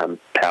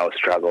power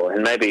struggle.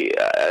 And maybe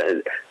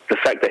the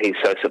fact that he's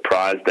so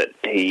surprised that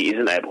he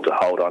isn't able to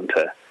hold on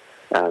to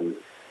some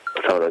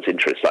of those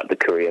interests, like the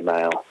Courier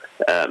Mail,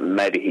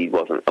 maybe he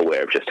wasn't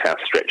aware of just how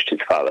stretched his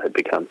father had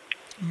become.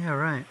 Yeah,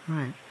 right.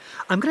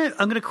 I'm going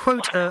to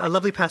quote a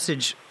lovely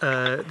passage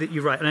that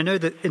you write, and I know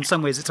that in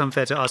some ways it's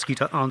unfair to ask you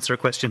to answer a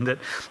question that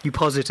you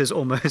posit as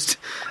almost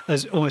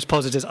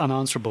posit as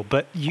unanswerable.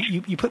 But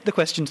you put the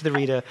question to the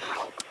reader: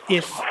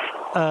 if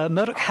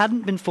Murdoch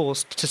hadn't been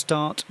forced to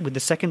start with the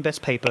second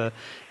best paper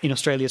in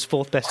Australia's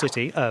fourth best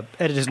city,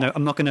 editor's note,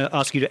 I'm not going to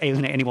ask you to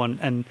alienate anyone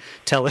and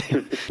tell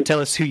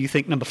us who you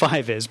think number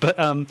 5 is, but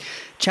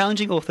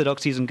challenging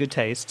orthodoxies and good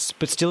tastes,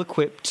 but still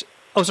equipped.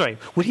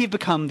 Would he have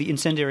become the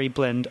incendiary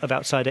blend of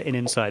outsider and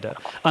insider,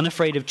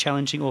 unafraid of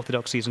challenging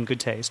orthodoxies and good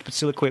taste, but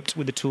still equipped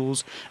with the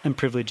tools and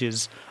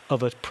privileges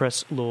of a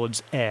press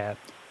lord's heir?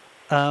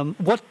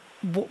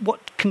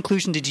 What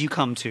conclusion did you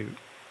come to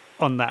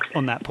on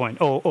that point,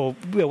 or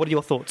what are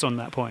your thoughts on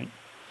that point?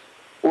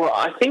 Well,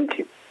 I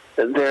think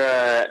there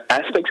are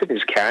aspects of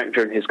his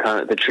character and his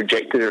kind of the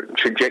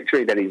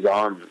trajectory that he's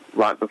on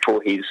right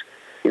before his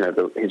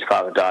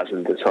father dies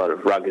and the sort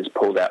of rug is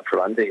pulled out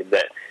from under him,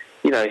 that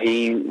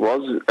he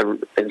was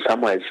in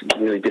some ways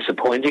really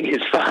disappointing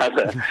his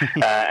father.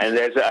 And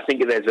I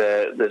think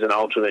there's an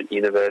alternate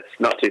universe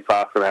not too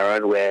far from our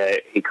own where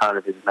he kind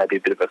of is maybe a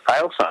bit of a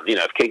fail son.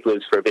 If Keith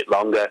lives for a bit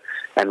longer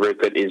and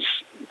Rupert is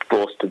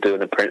forced to do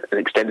an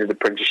extended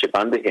apprenticeship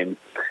under him,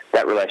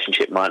 that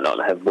relationship might not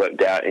have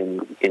worked out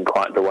in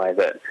quite the way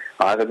that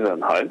either of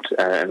them hoped,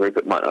 and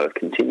Rupert might not have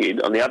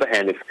continued. On the other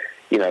hand, if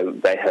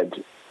they had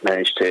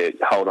managed to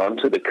hold on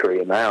to the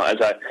Courier Mail,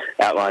 as I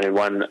outlined in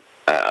one,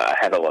 I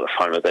had a lot of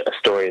fun with it, a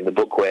story in the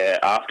book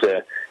where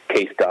after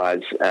Keith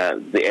dies,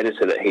 the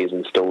editor that he has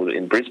installed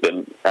in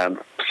Brisbane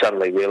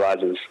suddenly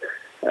realises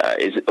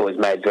was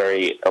made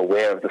very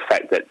aware of the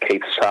fact that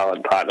Keith's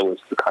silent partner was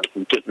the kind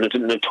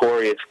of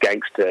notorious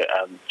gangster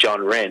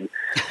John Wren,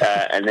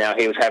 and now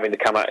he was having to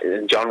come up,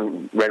 and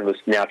John Wren was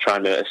now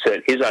trying to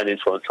assert his own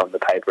influence on the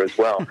paper as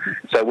well.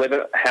 So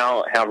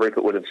how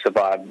Rupert would have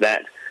survived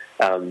that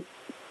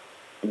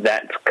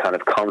kind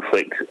of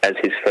conflict as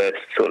his first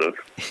sort of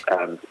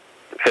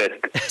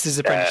his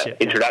apprenticeship,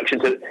 introduction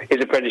to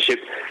his apprenticeship,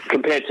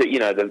 compared to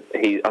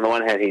on the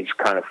one hand he's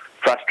kind of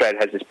frustrated,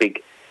 has this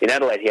big. In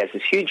Adelaide, he has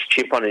this huge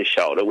chip on his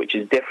shoulder, which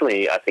is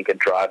definitely, I think, a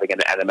driving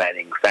and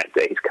animating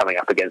factor. He's coming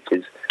up against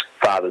his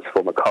father's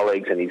former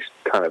colleagues, and he's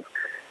kind of,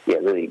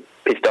 really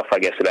pissed off, I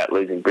guess, about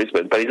losing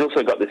Brisbane. But he's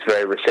also got this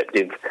very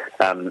receptive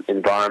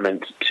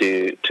environment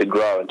to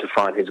grow and to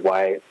find his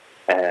way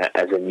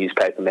as a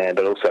newspaper man,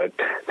 but also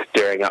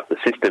stirring up the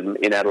system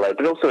in Adelaide,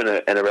 but also in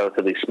a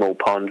relatively small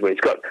pond where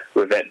he's got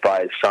Rivette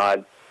by his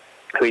side,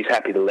 who he's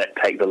happy to let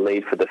take the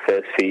lead for the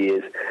first few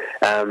years.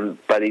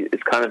 But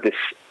it's kind of this...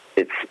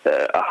 It's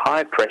a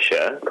high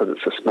pressure because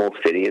it's a small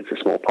city, it's a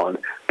small pond,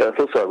 but it's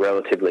also a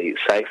relatively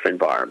safe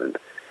environment.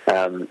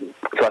 So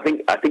I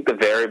think the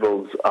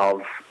variables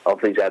of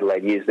these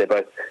Adelaide years, they're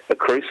both a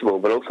crucible,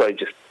 but also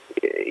just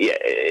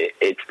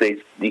it's these.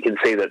 You can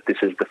see that this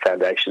is the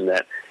foundation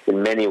that,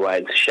 in many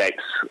ways,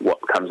 shapes what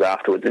comes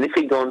afterwards. And if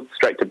he'd gone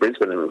straight to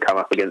Brisbane and come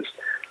up against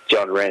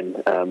John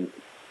Wren,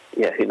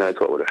 who knows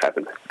what would have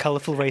happened.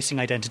 Colourful racing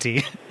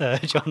identity,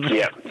 John.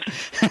 Yeah,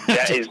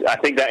 I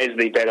think that is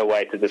the better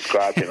way to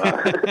describe him.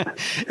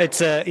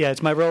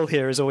 It's my role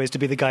here is always to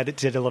be the guy that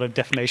did a lot of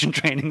defamation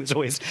training. That's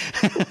always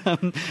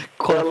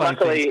well,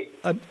 luckily,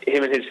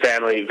 him and his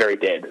family very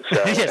dead.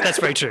 So. Yes, that's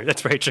very true.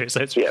 That's very true.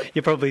 So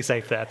you're probably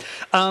safe there.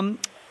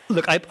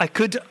 Look, I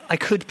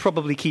could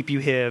probably keep you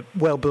here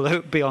well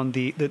beyond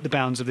the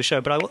bounds of the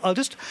show, but I'll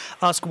just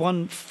ask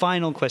one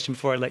final question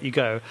before I let you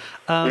go.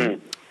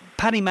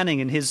 Paddy Manning,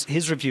 in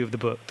his review of the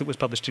book that was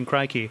published in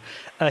Crikey,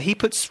 he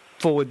puts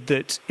forward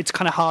that it's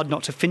kind of hard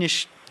not to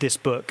finish this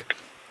book.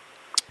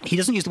 He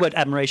doesn't use the word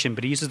admiration,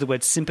 but he uses the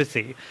word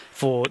sympathy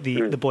for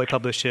the boy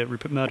publisher,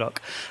 Rupert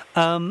Murdoch.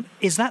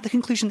 Is that the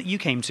conclusion that you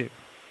came to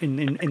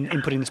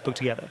in putting this book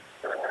together?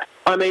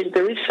 I mean,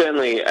 there is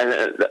certainly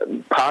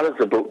part of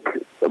the book,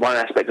 one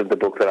aspect of the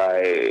book that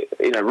I,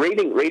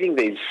 reading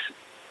these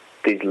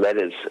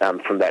letters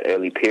from that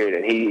early period,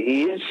 and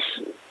he is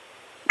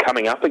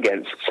coming up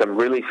against some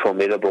really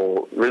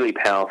formidable, really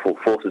powerful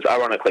forces,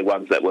 ironically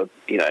ones that were,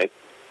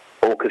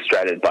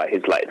 orchestrated by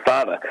his late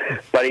father.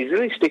 But he's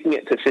really sticking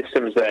it to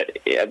systems that,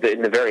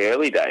 in the very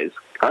early days,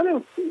 kind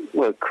of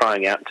were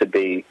crying out to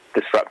be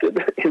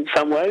disrupted in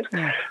some ways.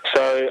 Yeah.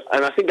 So,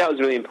 and I think that was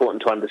really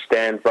important to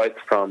understand, both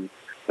from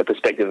the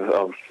perspective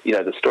of,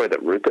 the story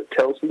that Rupert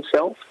tells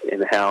himself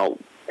and how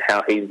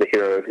he's the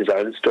hero of his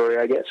own story,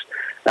 I guess.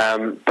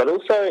 But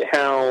also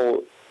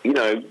how,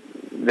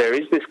 there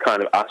is this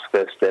kind of us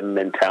versus them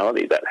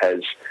mentality that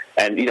has,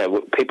 and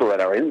people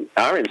that are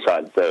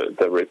inside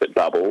the Rupert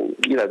bubble,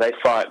 they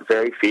fight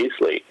very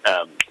fiercely.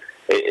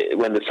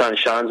 When the sun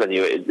shines on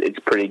you, it's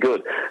pretty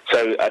good.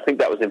 So I think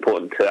that was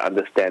important to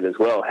understand as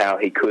well, how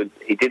he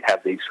did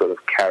have these sort of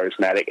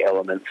charismatic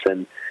elements,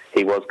 and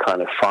he was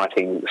kind of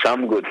fighting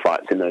some good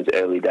fights in those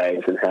early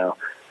days, and how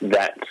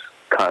that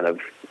kind of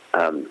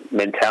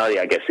mentality,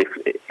 I guess,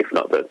 if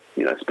not the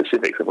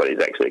specifics of what he's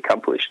actually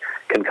accomplished,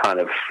 can kind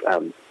of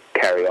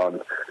carry on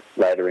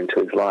later into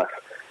his life.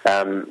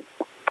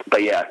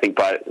 But yeah, I think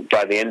by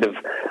the end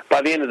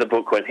of the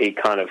book, when he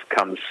kind of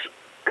comes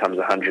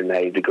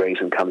 180 degrees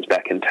and comes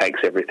back and takes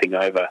everything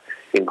over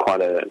in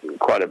quite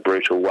a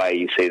brutal way,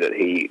 you see that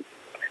he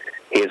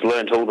has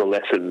learnt all the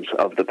lessons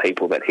of the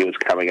people that he was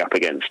coming up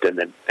against,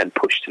 and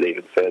pushed it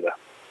even further.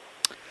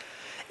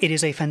 It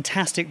is a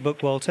fantastic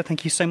book, Walter.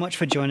 Thank you so much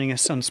for joining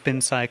us on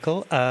Spin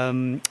Cycle.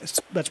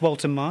 That's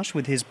Walter Marsh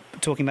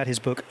talking about his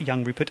book,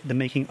 Young Rupert, The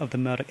Making of the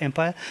Murdoch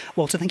Empire.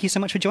 Walter, thank you so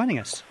much for joining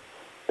us.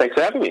 Thanks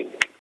for having me.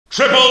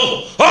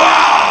 Triple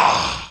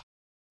Ah!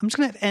 I'm just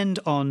going to end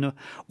on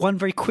one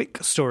very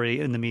quick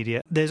story in the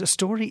media. There's a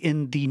story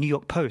in the New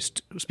York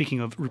Post, speaking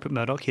of Rupert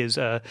Murdoch, his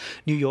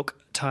New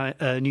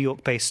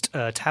York-based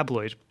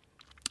tabloid,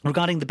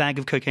 regarding the bag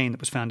of cocaine that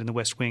was found in the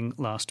West Wing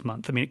last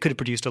month. I mean, it could have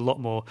produced a lot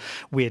more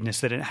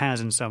weirdness than it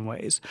has in some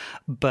ways.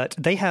 But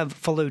they have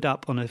followed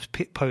up on a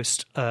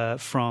post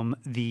from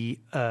the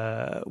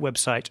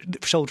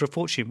website Shoulder of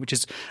Fortune, which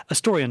is a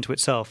story unto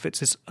itself.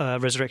 It's this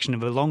resurrection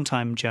of a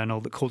long-time journal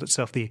that called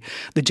itself the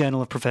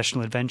Journal of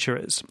Professional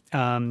Adventurers.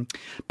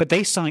 But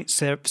they cite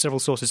several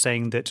sources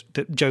saying that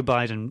Joe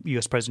Biden,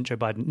 US President Joe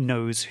Biden,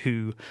 knows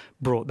who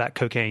brought that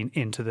cocaine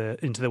into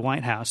the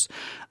White House.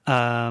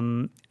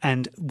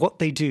 And what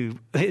they do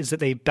is that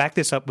they back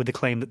this up with the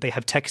claim that they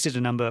have texted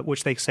a number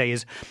which they say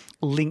is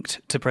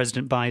linked to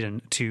President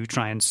Biden to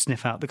try and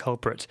sniff out the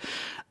culprit.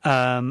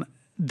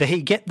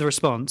 They get the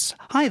response,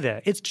 "Hi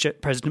there, it's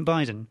President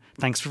Biden.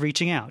 Thanks for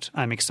reaching out.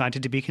 I'm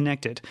excited to be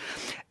connected."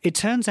 it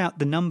turns out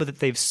the number that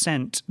they've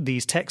sent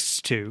these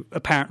texts to,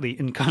 apparently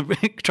in kind of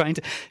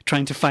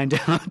trying to find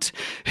out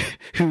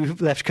who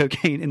left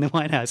cocaine in the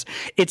White House,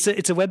 it's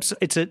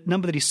a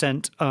number that he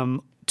sent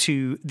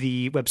to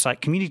the website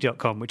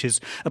community.com, which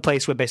is a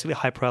place where basically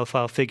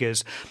high-profile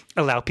figures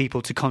allow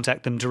people to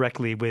contact them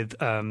directly with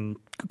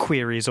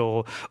queries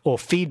or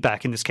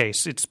feedback. In this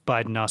case, it's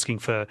Biden asking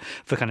for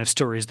kind of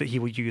stories that he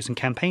will use in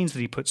campaigns that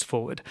he puts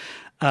forward.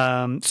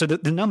 So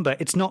the number,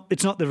 it's not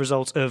the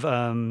result of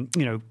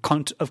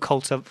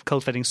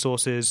cultivating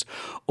sources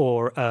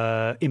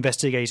or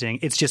investigating.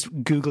 It's just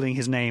Googling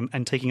his name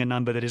and taking a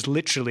number that is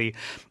literally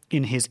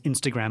in his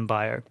Instagram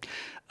bio.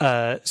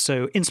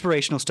 So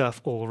inspirational stuff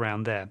all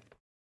around there.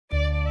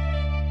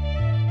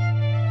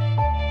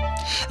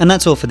 And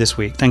that's all for this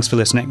week. Thanks for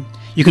listening.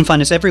 You can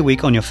find us every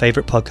week on your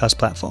favourite podcast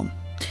platform.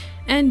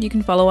 And you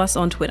can follow us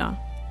on Twitter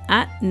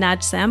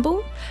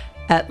 @NajSamble,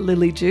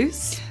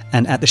 @LilyJuice,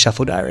 and @The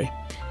Shuffle Diary.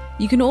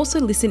 You can also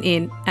listen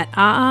in at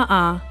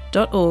rrr.org.au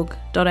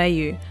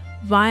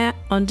via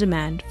On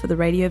Demand for the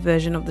radio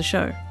version of the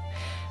show.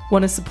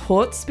 Want to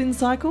support Spin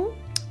Cycle?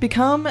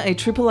 Become a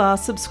Triple R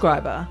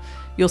subscriber.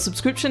 Your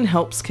subscription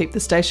helps keep the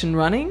station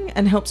running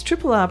and helps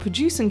Triple R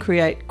produce and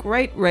create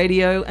great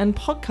radio and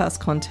podcast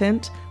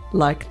content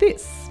like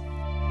this.